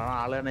പറഞ്ഞ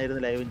ആള് തന്നെ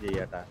ഇരുന്ന് ലൈവും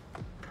ചെയ്യാട്ടാ.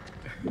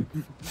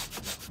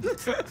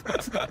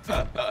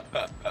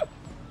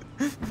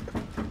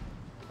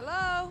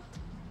 Hello?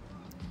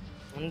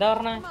 എന്താ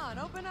പറഞ്ഞേ?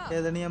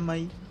 ഏതാണ്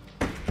അമ്മായി?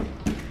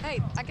 Hey,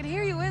 I can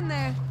hear you in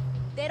there.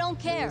 They don't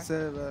care.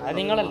 അത്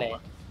നിങ്ങളല്ലേ?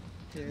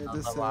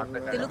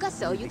 Did Lucas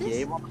tell you this?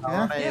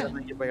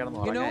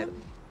 You know?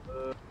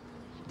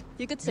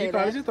 You could say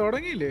that.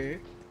 തുടങ്ങിയില്ലേ?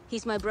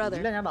 He's my brother.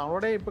 ഇല്ല ഞാൻ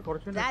ഡൗൺലോഡ് ചെയ്ത് ഇപ്പോ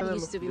കുറച്ച് That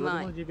used to be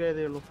mine.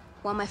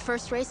 Won my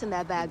first race in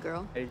that bad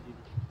girl.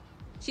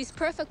 She's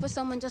perfect for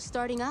someone just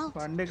starting out.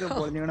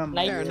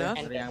 Fair enough.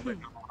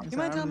 You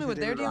might tell me what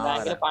their deal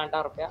is?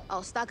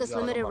 Oh, stock is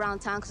limited around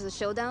town because of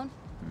Showdown.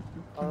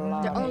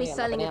 They're only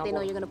selling if they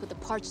know you're going to put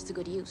the parts to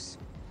good use.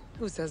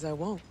 Who says I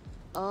won't?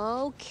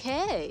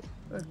 Okay.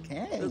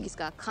 Lucas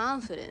got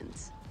confidence.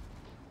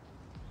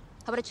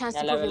 How about a chance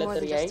to prove you more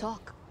than just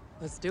talk?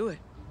 Let's do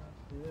it.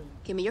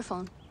 Give me your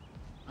phone.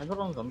 I'm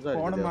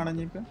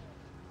സംസാരിച്ച്.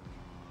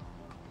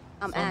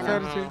 Anna.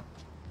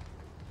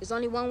 There's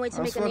only one way to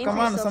make a name Come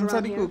for on, yourself around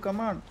സംസാരിക്കൂ. here. Come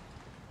on.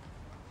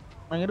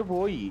 അങ്ങോട്ട്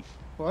പോയി.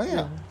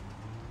 പോയാ?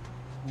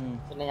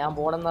 പിന്നെ ഞാൻ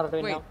പോണെന്ന്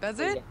പറഞ്ഞിട്ട് Wait,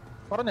 that's it?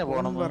 പറഞ്ഞേ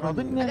പോണം. I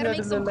gotta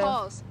make some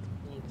calls.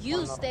 You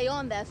stay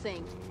on that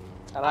thing.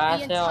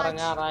 റാശ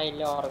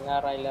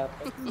ഉറങ്ങാറായില്ല.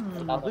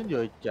 അതും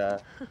ചോദിച്ചാ.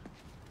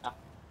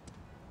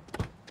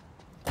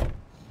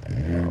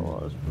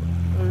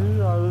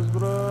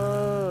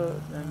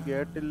 ഞാൻ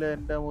കേട്ടില്ല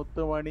എന്റെ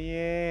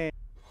മുത്തുമണിയേ.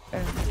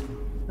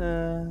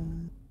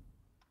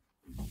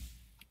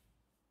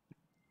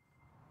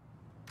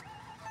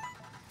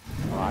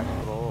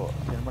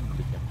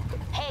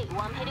 Hey,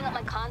 while I'm hitting up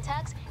my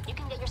contacts, you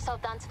can get yourself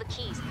down to the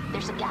Keys.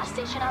 There's a gas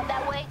station out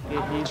that way.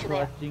 I'll meet you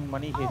there.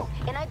 money Oh,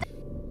 and I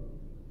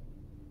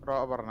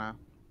പറഞ്ഞ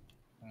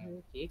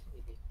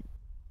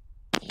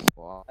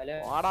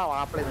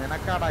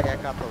നിനക്കാടാ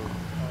കേക്കാത്തത്.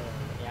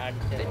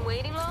 Been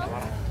waiting long?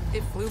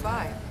 It flew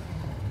by.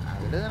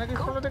 നിനക്ക്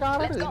ഇഷ്ടമുള്ള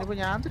car ഇനിയിപ്പോ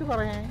ഞാൻ തിരി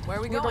പറയാൻ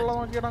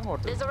നോക്കിയിട്ട്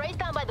അങ്ങോട്ട്. There's a race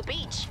down by the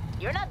beach.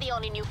 You're not the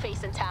only new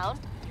face in town.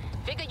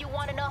 Figure you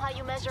want to know how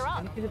you measure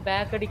up. ഇത്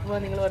back അടിക്കുമ്പോ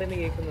നിങ്ങൾ പറയുന്നത്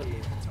കേൾക്കുന്നില്ലേ?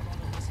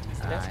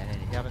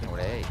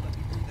 എനിക്കറിഞ്ഞൂടെ.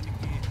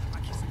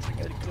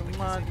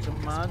 ചുമ്മാ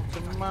ചുമ്മാ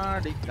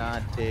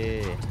ചുമ്മാടിക്കാറ്റേ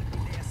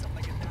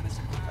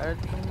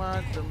ചുമ്മാ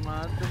ചുമ്മാ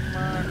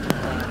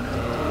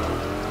ചുമ്മാടിക്കാറ്റേ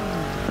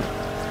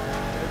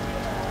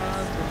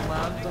ചുമ്മാ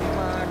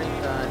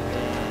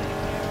ചുമ്മാടിക്കാറ്റേ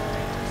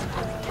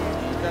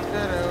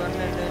ചക്കര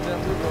വന്നിട്ട്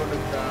ചമ്പ്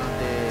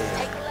കൊടുക്കാതെ.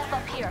 Take a left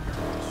up here.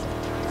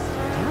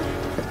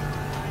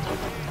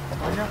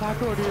 ഞാൻ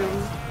പാട്ട് ഓടിയത്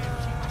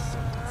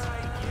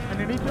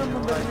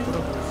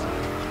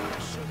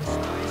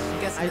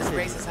Guessing this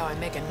race is how I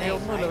make a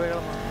name, right?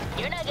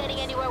 You're not getting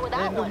anywhere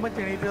without one. You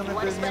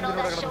want to spend all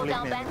that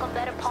showdown bank on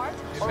better parts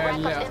or rack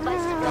up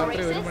invites to more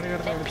races?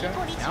 Then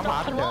people need to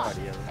know the law.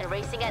 And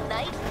racing at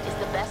night is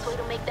the best way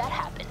to make that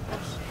happen.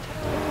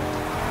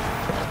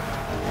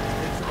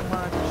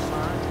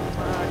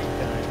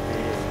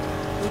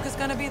 Luca's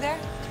gonna be there?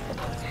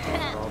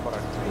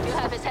 You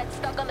have his head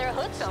stuck under a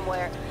hood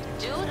somewhere.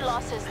 Dude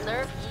lost his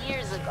nerve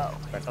years ago.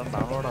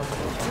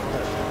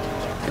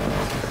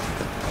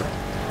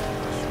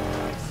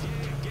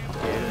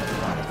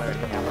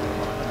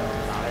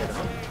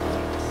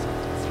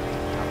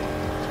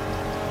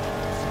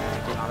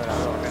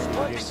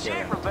 What the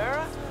shit,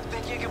 Rivera?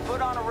 Think you can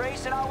put on a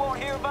race and I won't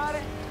hear about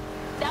it?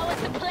 That was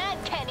the plan,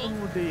 Kenny.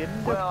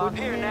 Well, I'm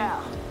here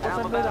now, and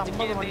I'm about to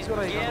give these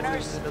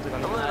beginners a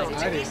little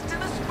taste of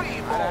the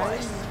speed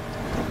boys.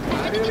 You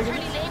think it's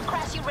really lame,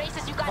 crashy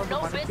races you got no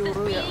business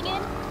being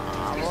in?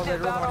 You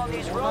step out on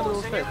these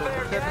roads and you're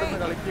fair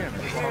game.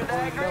 You hear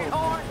that,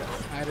 Greenhorn?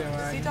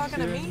 Is he talking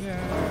to me?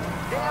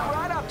 Damn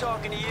right I'm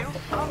talking to you.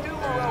 I'm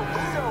numero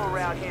uno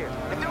around here,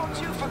 and don't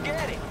you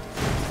forget it.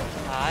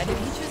 Did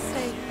he just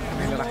say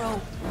numero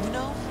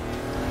uno?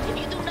 If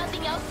you do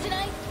nothing else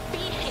tonight,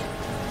 beat him,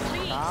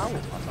 please.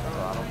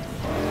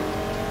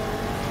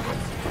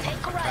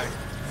 Take a ride.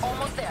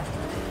 Almost there.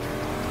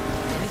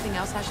 Anything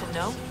else I should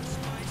know?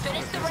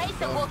 Finish the race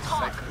and we'll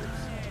talk.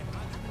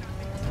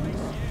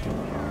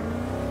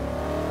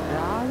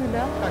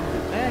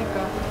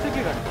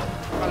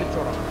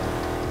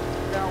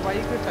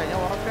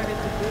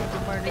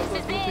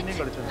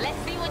 Let's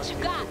see what you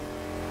got.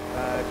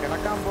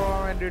 കിടക്കാൻ പോകാൻ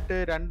വേണ്ടിട്ട്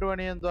 2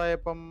 മണി എന്തോ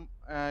ആയപ്പം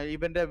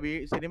ഇവന്റെ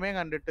സിനിമയും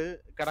കണ്ടിട്ട്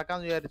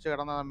കിടക്കാന്ന് വിചാരിച്ച്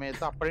കിടന്ന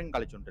സമയത്ത് അപ്പോഴും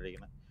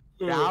കളിച്ചോണ്ടിരിക്കണം.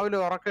 രാവിലെ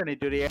ഉറക്കം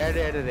എണീറ്റ് ഒരു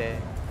 7-7.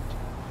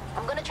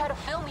 I'm gonna try to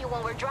film you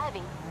when we're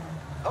driving.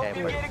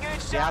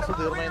 Gas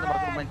തീർന്നതെന്ന്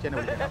പറഞ്ഞ മനുഷ്യനെ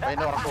വിളിക്കണം. അപ്പൊ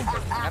എന്റെ ഉറക്കം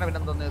അങ്ങനെ പിന്നെ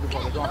എന്തോന്ന് ഇത്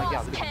ഇതുവാണെങ്കിൽ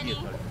അതിൽ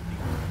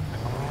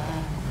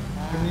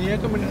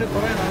നീയൊക്കെ മുന്നിട്ട്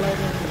കുറെ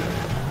നാളായിരുന്നു.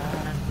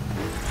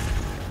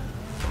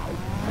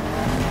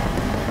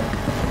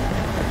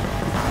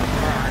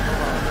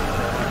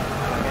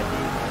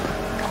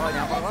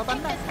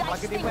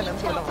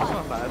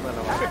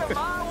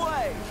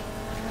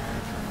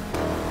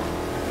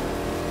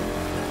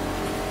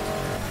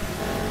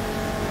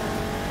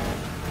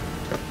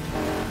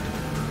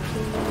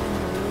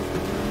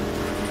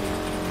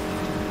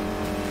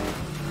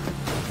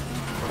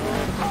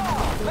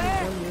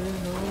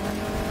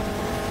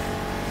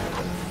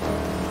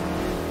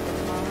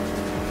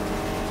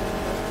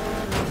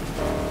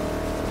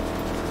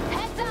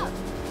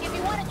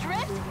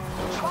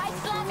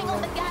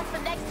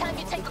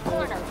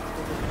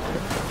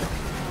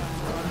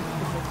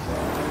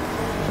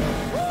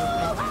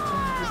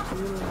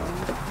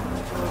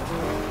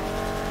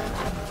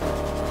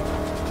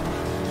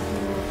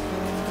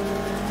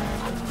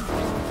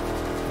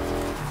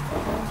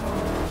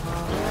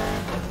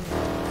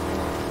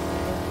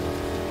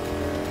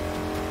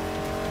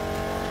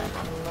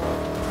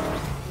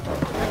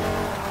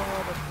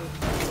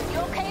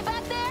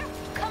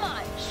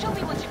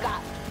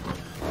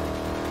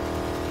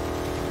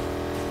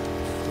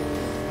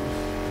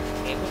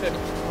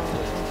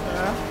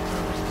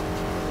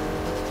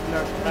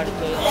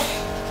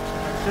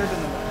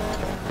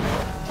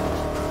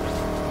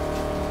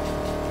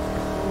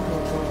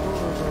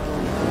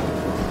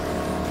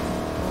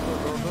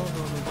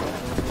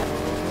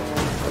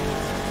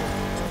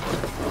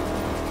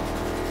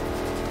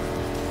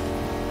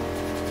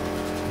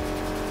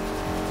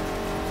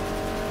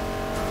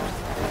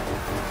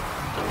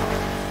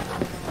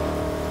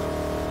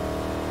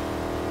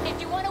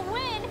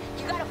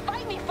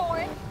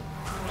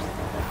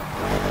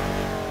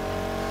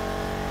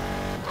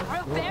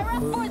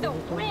 For the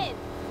win!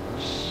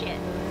 Shit,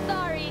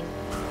 sorry.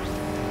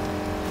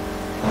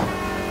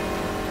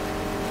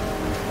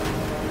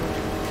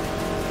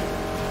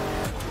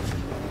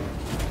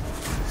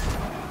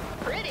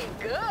 Pretty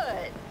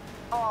good.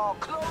 Oh,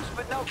 close,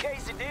 but no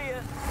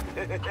quesadilla.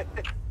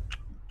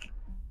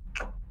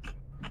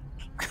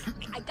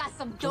 I got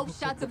some dope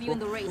shots of you in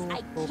the race.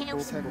 I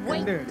can't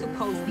wait to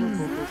post these.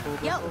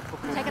 Yo,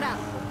 check it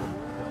out.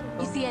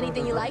 You see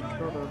anything you like?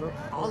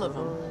 All of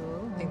them.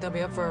 Think they'll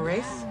be up for a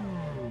race?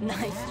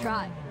 Nice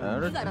try.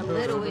 You got a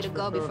little way to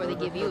go before they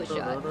give you a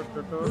shot.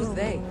 Who's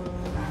they?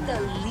 The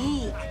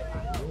League.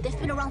 They've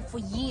been around for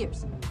years.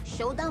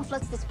 Showdown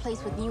floods this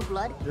place with new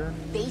blood.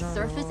 They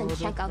surface and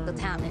check out the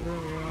talent.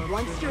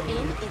 Once you're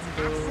in, it's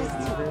access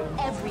to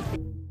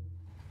everything.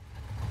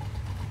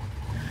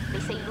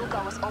 They say Luca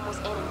was almost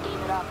in and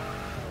gave it up.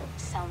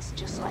 Sounds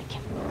just like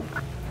him.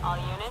 All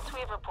units, we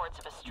have reports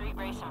of a street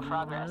race in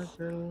progress.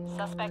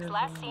 Suspects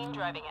last seen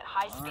driving at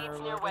high speeds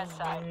near West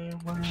Side.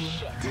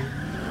 Shit.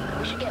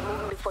 We should get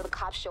moving before the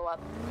cops show up.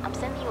 I'm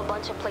sending you a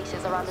bunch of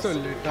places around the city.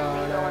 You can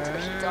lay low until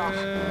the heat's off.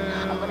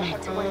 I'm gonna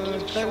head to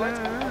 180 Shorts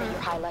and edit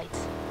your highlights.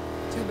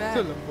 Too bad.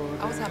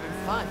 I was having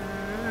fun.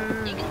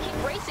 You can keep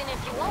racing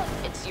if you want.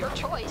 It's your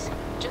choice.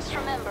 Just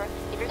remember,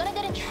 if you're gonna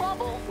get in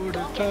trouble,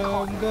 don't get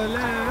caught.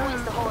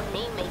 Always the whole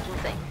name-making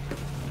thing.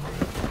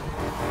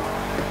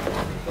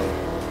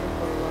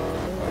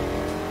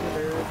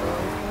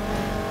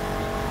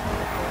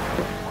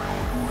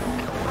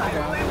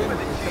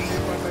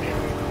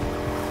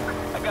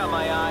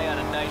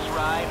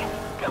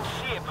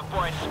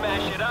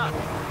 smash it up.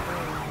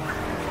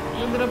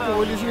 എന്തിനാ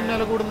police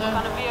പിന്നാലെ കൂടുന്ന What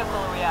kind of vehicle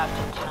are we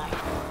after tonight?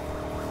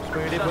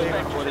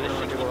 Suspect is in a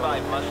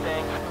 65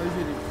 Mustang. അത്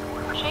ശരി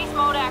Chase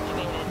mode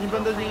activated. ഇനിയിപ്പോ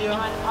എന്താ ചെയ്യാ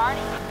Join the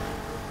party?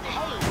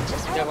 Hey,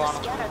 just heard on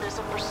the scanner there's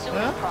a pursuit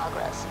in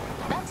progress.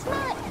 That's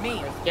not Me.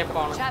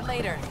 Chat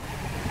later.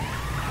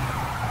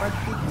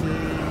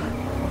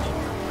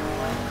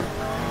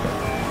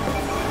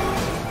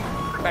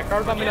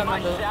 Petrol പമ്പിൽ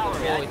വന്നത്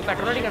ഓ ഇത്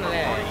petrol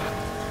അടിക്കണല്ലേ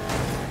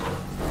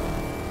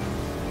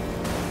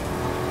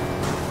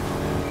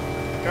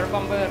petrol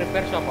pump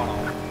repair ഷോപ്പാണോ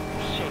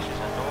Chase is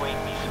annoying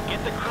me, so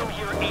get the crew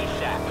here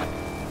ASAP.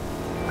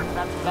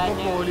 That's bad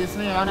news.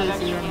 പോലീസിനെ ഞാൻ None of chase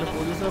extra ചെയ്യാനുണ്ട് units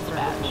police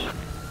dispatched.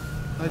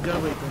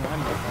 നജ്ജാണ് പോയിക്കോ ഞാൻ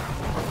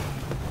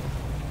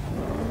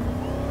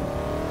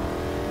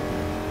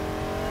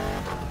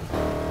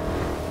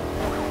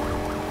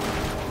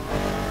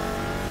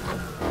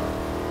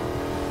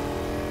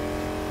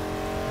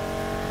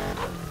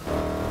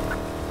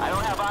I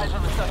don't have eyes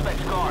on the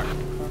suspect's car.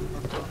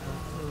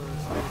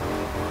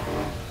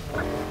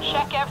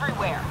 Check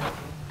everywhere.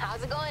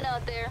 How's it going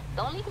out there?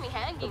 Don't leave me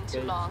hanging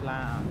too long.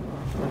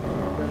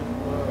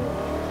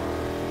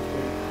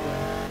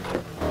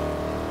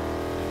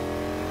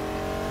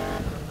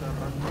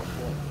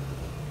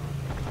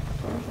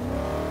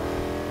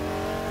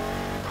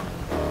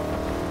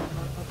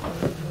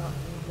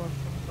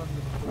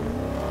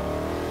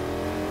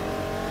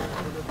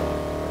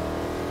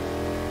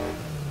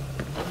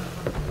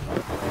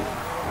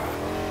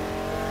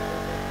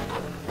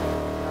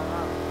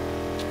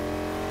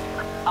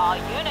 All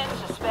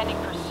units suspending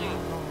pursuit.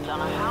 Don't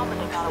know how, but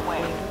they got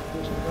away.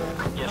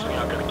 Guess we're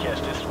not gonna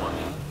catch this one.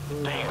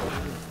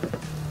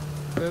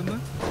 Damn.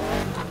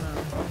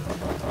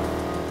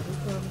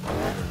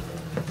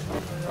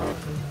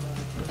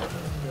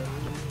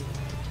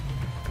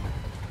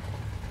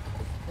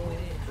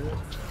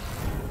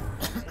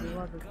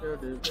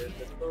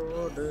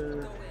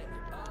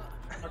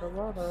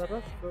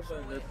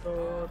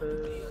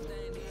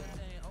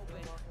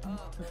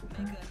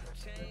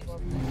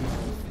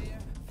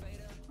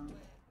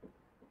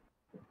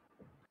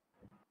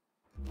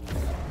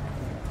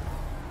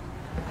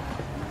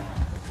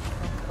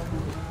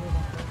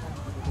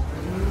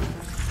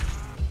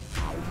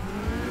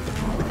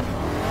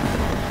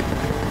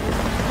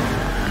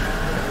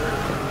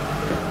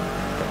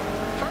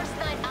 First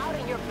night out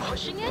and you're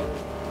pushing it?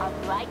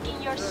 I'm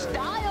liking your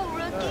style,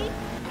 rookie.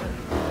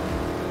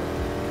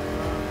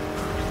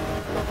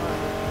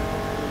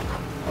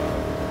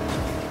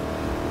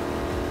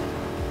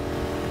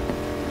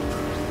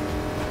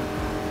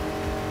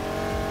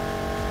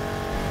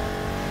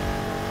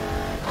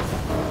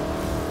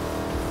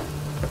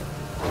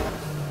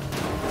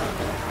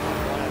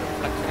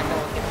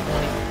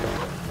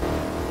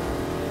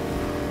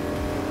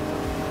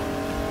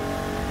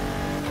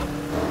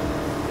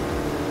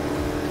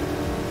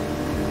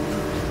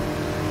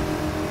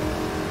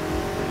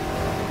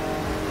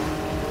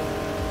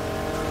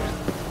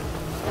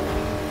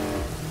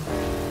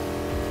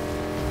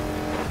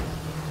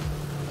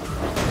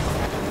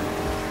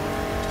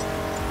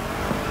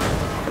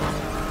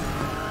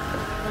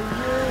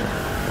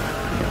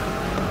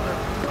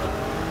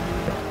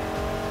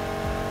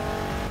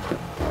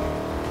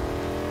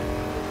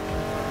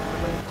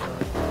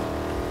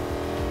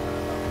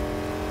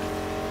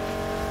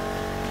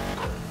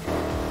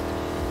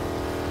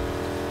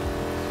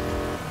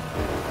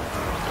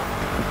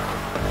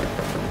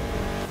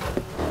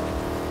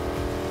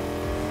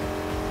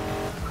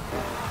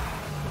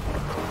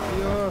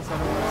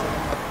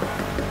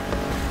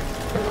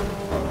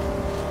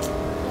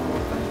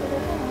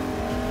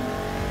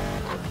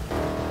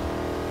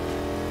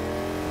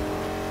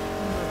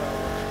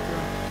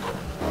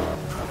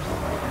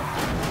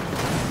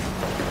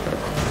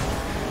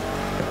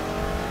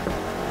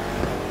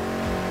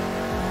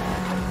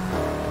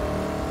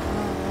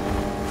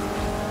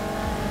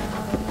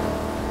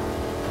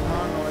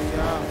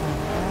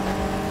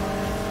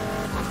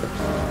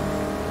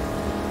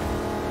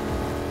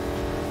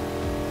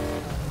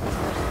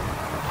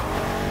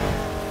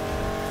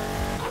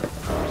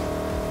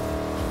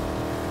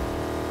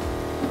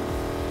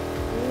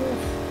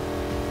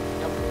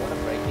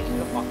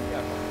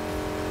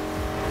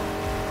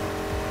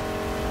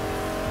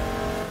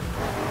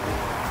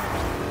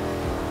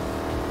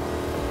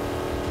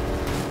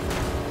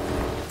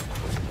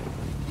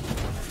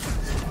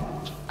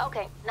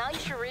 Okay, now you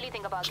should really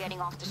think about getting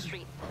off the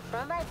street.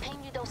 Remember I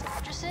pinged you those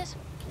addresses?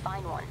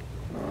 Find one.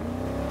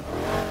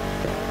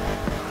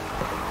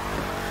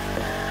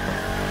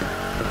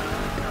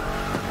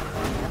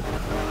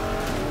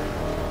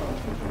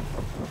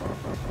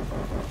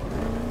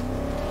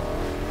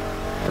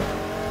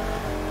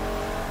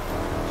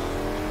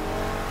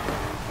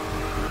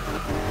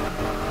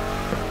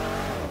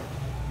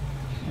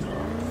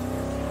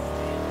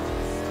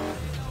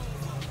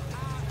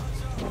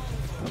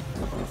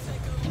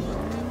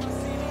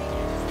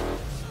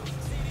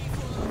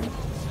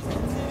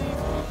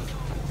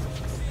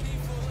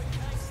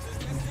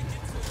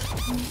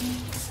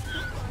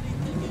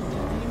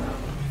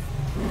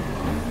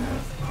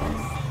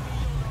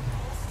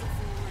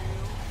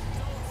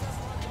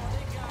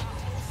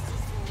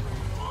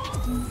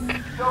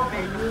 Don't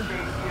make him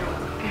chase you.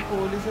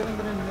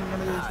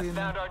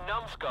 Found our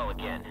numbskull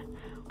again.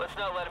 Let's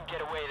not let him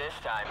get away this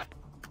time.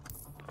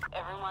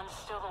 Everyone's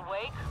still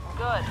awake?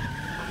 Good.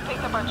 We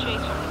picked up our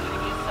chase from the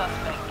previous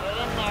suspect. Get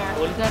in there.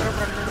 പോലീസുകാരുടെ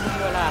ഫ്രണ്ടിലോട്ട്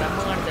മുന്നിൽ വല്ല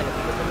അരമ്പ് കാണിച്ചാലേ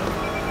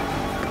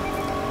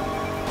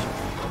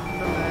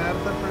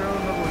നേരത്തെ എപ്പോഴോ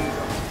ഒന്ന്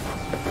പോലീസോ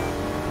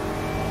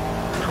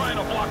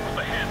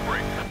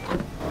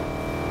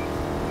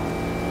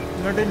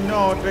ഇങ്ങോട്ട് ഇന്നെ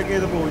ഓവർടേക്ക്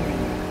ചെയ്ത് പോയി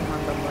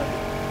മണ്ടന്മാർ.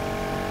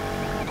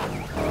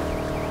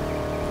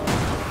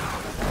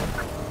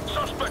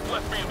 Suspect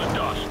left me in the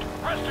dust.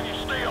 Rest of you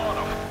stay on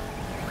him.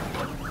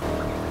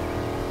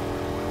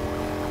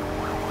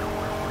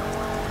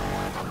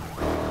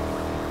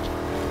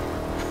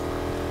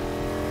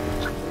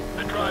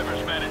 The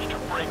drivers managed to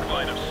break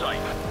line of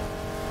sight.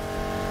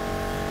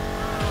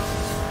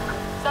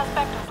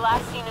 Suspect was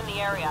last seen in the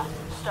area.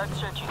 Start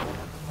searching.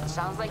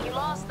 Sounds like you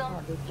lost them.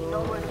 You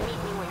know where to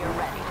meet me when you're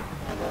ready.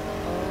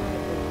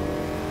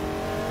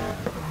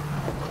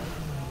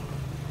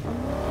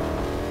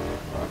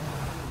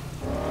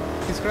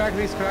 He's cracked,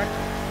 he's cracked.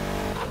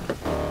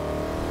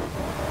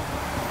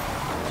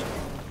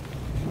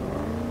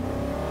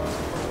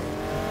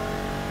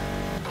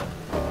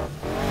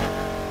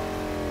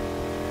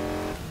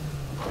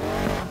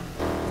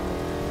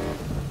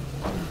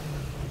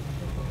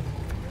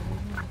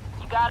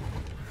 You got it.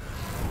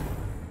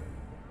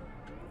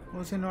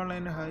 Motion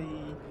online high.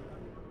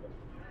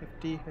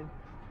 FT high.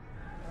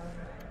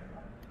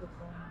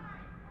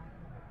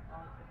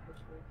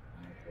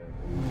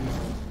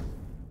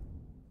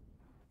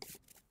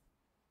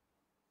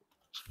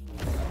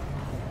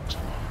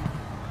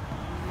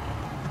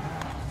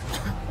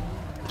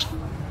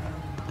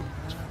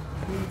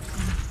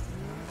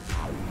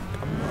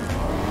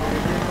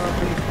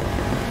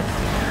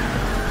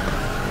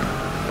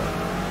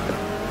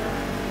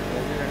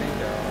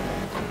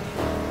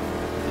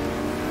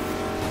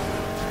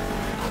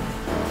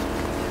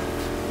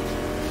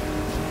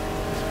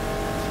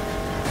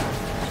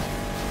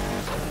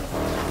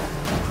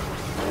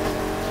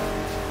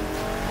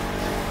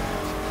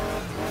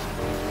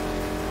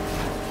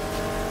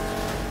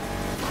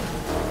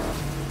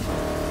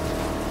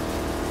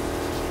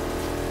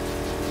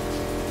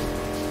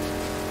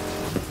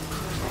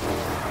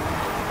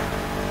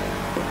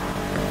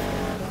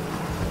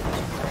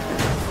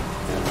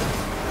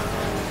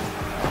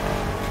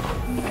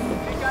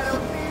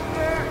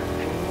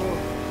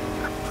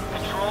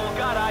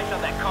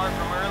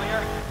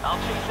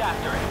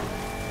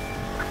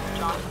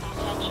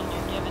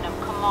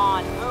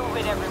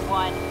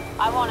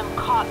 I want him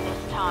caught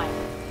this time.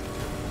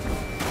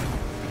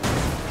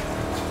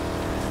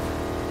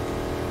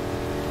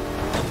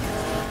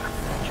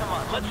 Come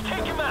on, let's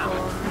take him out.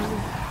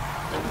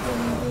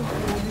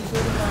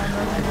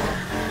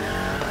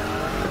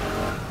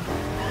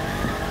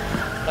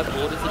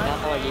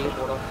 പോലീസില്ലാത്ത വഴിയിൽ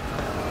കൂടെ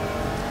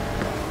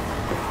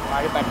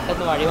വഴി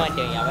പെട്ടെന്ന് വഴി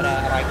മാറ്റി അവരെ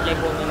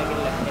റൈറ്റിലേക്ക് പോകുന്നില്ലെങ്കിൽ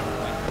ലെഫ്റ്റിലേക്ക്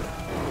പോയി.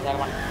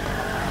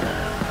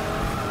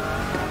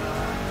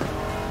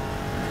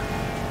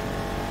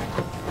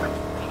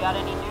 You got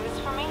any news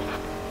for me?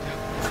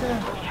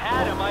 We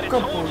had him, I'd have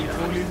told you.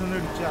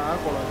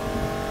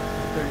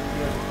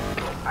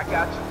 I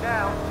got you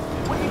now.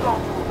 What are you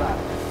gonna do about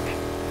it?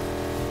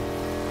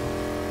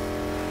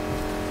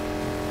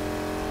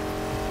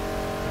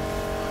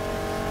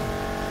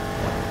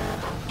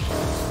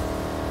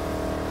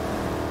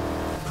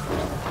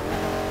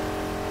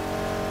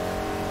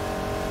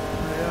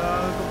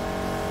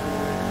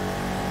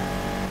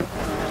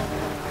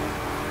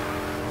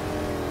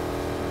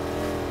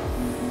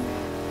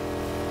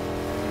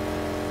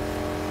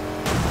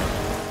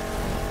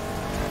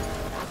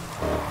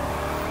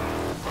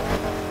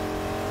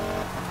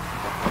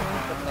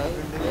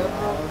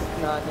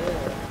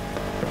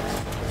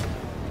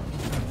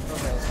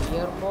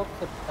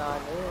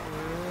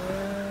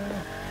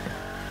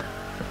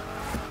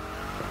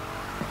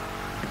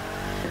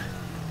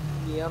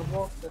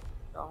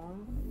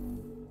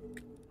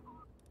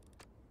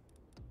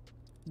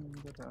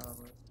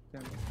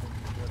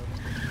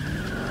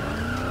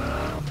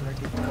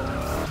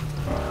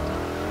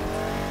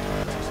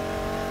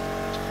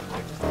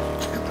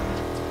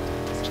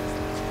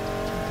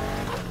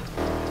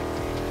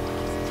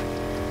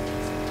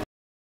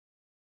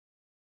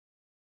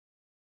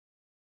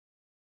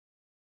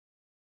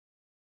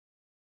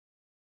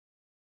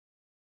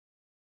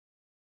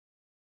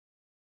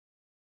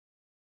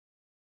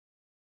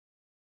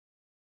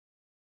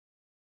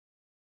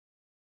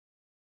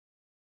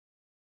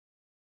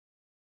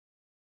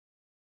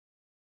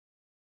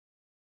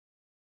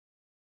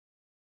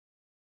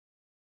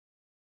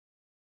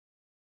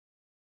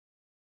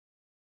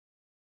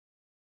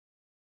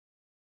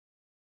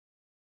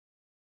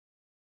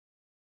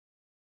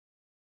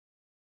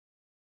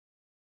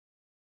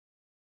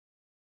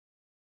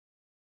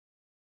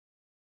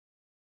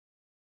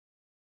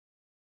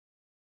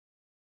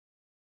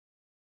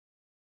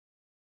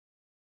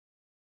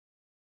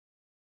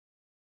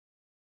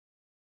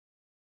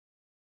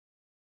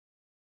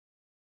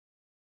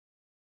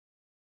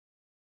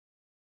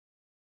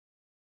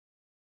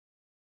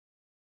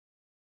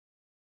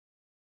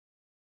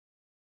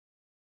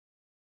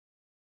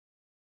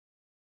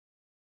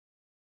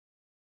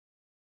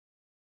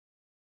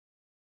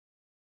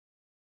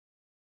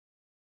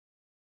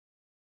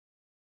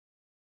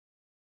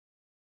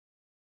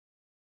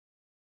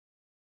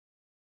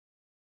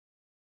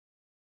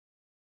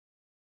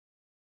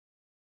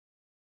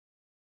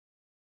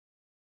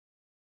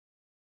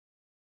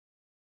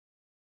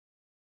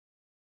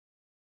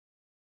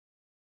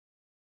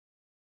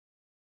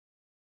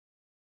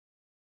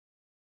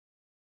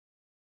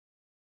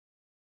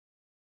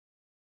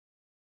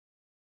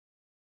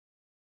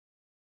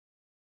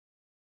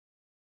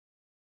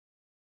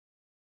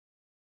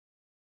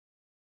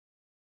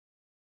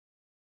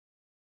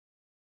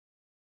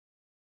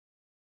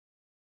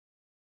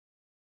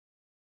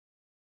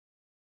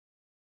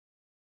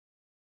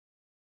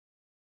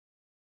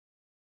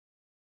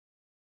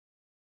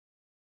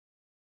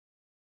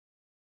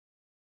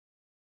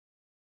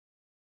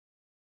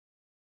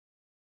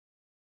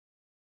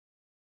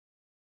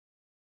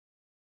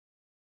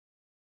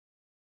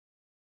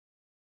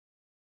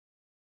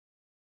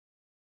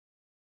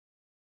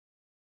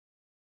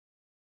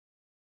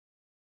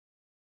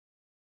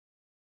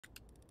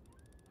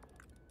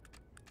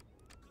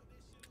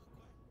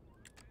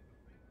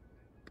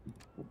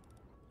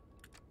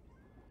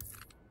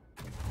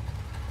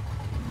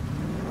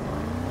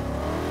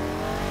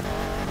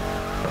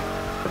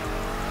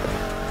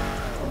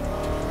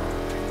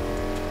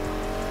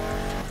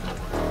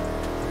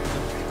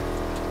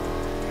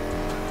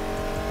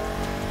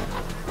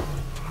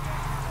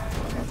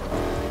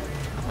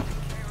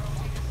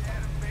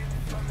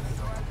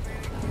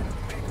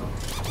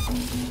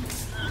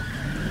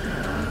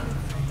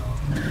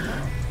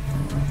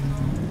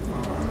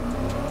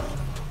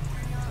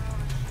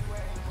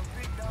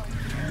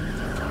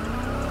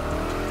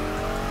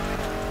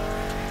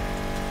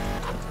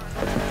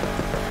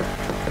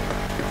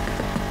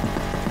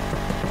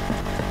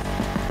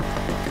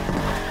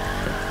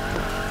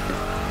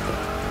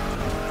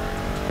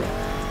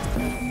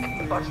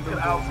 thought you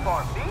could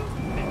outsmart me?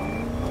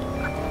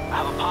 I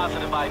have a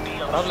positive ID on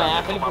the അവിടെ subject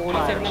മാപ്പിൽ from my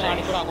police prior എങ്ങനെ chase.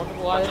 കാണിക്കണം അങ്ങോട്ട്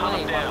Let's പോകാതിരുന്നാ hunt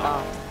him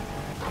down.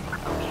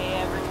 Okay,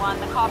 everyone,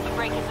 the coffee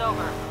break is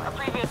over. Our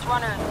previous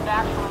runner is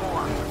back for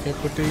more.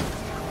 കുട്ടി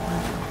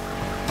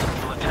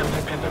We'll attempt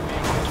to pin the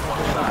vehicle to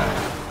one side.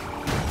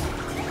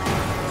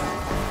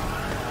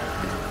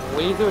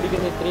 Police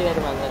പിടിക്കുന്ന ഇത്രയും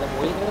നേരം വന്നല്ല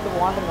പോലീസിന്റെ അടുത്ത്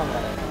പോകാണ്ടിരുന്ന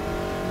നമ്മളെ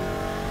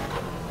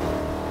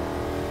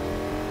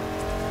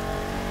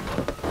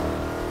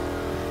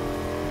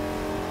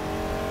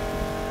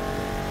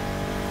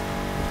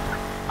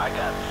I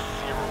got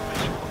zero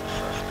visual of the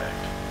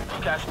suspect. You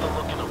guys still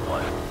looking at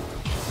what?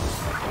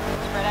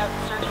 Spread out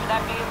and search for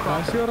that vehicle.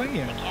 Kashi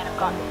ഇറങ്ങിയ They can't have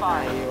gotten far.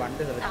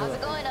 How's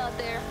it going out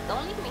there?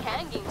 Don't leave me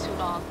hanging too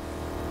long.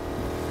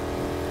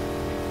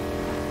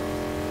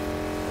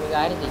 ഒരു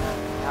കാര്യം ചെയ്യും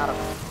ഞാൻ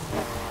ഇറങ്ങും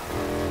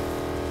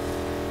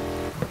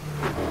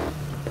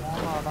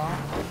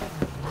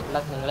അല്ല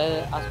നിങ്ങള്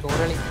ആ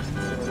story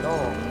കളിക്കോ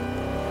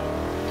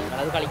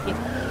നിങ്ങളത് കളിക്കും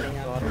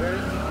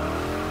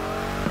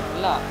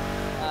അല്ല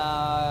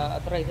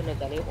എത്ര റൈസ് ഉണ്ട്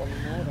വെച്ചാൽ 1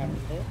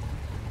 2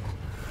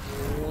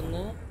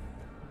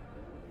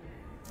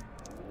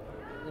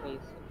 3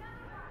 റൈസ്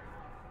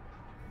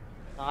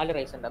 4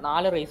 റൈസ് ഉണ്ട്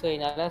 4 റൈസ്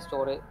കഴിഞ്ഞാൽ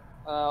സ്റ്റോറി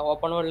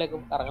ഓപ്പൺ വേൾഡിലേക്ക്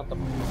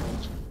ഇറങ്ങത്തുള്ളൂ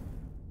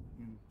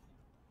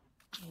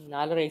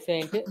 4 റൈസ്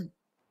കഴിഞ്ഞിട്ട്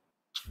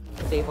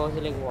സേഫ്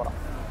ഹൗസിലേക്ക് പോകാം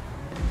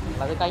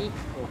അത് കൈ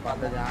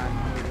ഞാൻ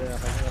ഇത്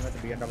ഇറങ്ങിയ സമയത്ത്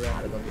BMW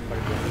ആണ് എടുത്തത്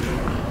പഠിക്കുന്നത്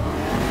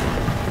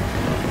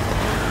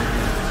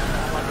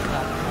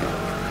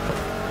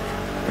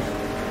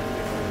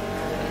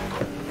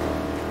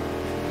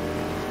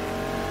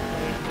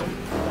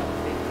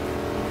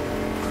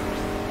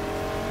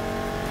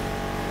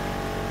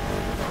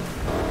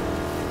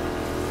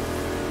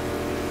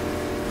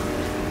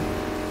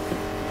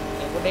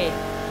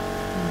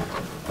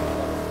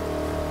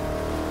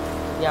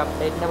ഈ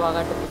അപ്ഡേറ്റിന്റെ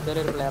ഭാഗമായിട്ട്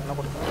പുതിയൊരു പ്ലെയറിനെ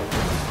കൊടുത്തു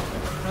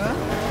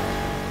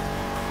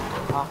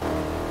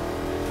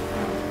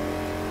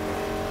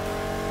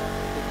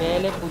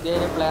ഇതേല്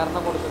പുതിയൊരു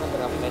പ്ലെയറിനെ കൊടുക്കുന്നുണ്ട്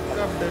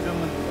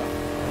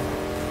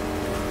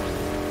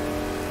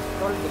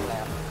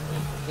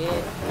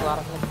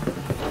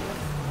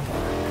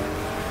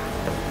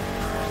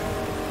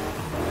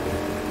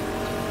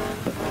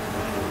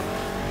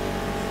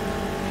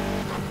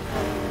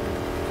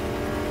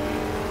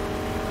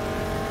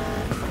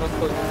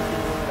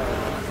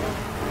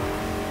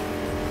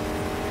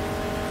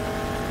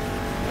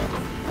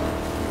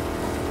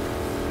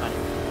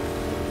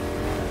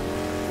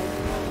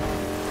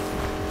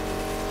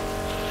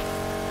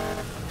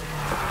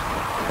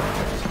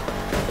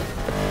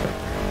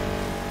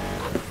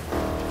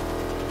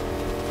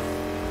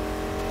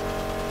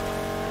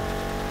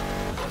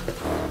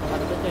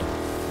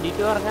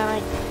ഡീറ്റു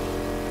ഇറങ്ങാനായി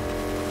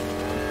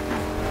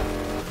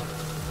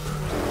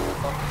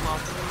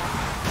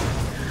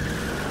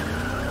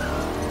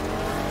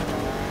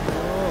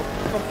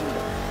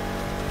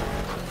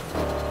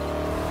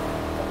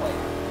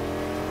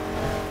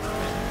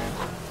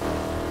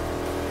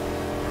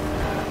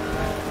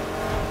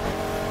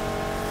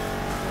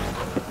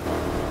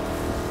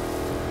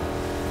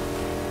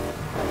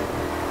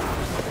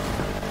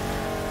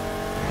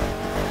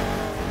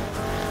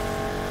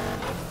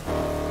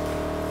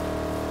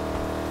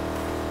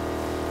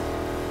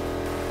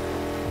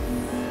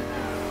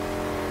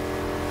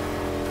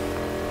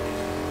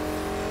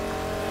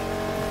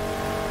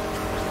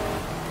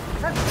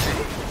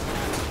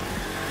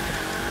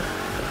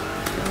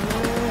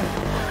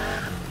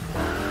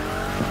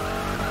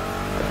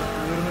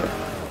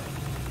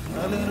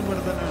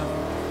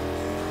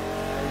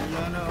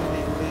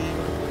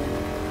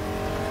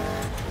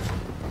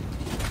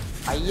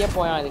അയ്യെ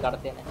പോയാൽ മതി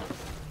കടത്തേനെ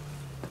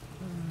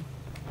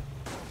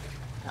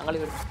ഞങ്ങൾ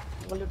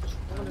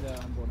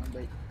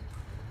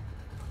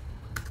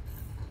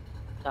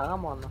ചാകാൻ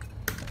പോന്ന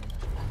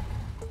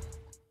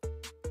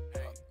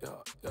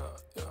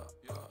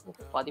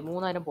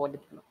 13,000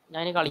 പോയിന്റ്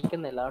ഞാൻ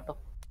കളിക്കുന്നില്ല കേട്ടോ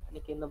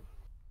എനിക്കിന്ന്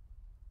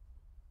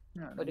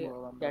ഒരു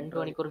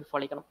 2 മണിക്കൂർ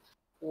കളിക്കണം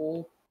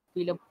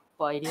ഓപ്പിലെ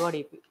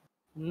പരിപാടി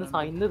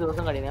ഇന്ന്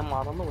ദിവസം കഴിയും ഞാൻ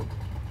മറന്നുപോയി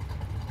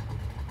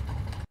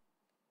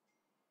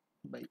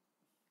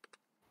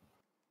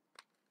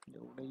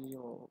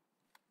എവിടെയോ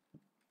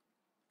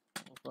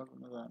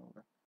ഓഫാക്കുന്നതാണ്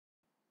ഇവിടെ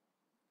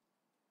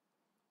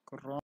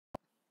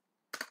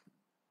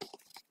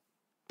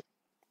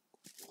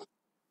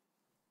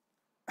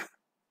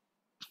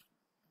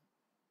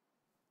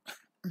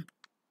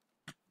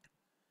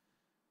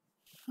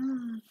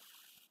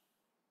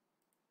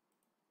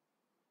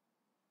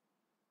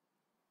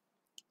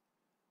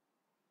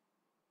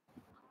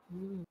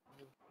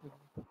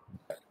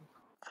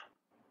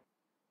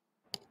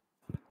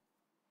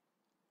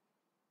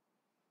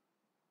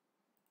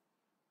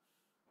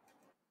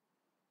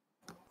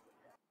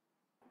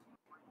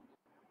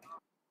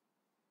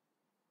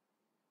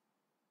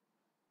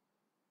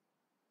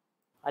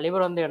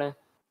അലിബർ എന്താണ്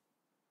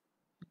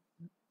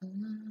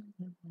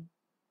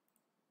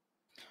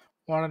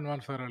മോഡേൺ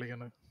വാർഫെയർ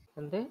കളിക്കുന്നത്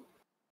എന്ത്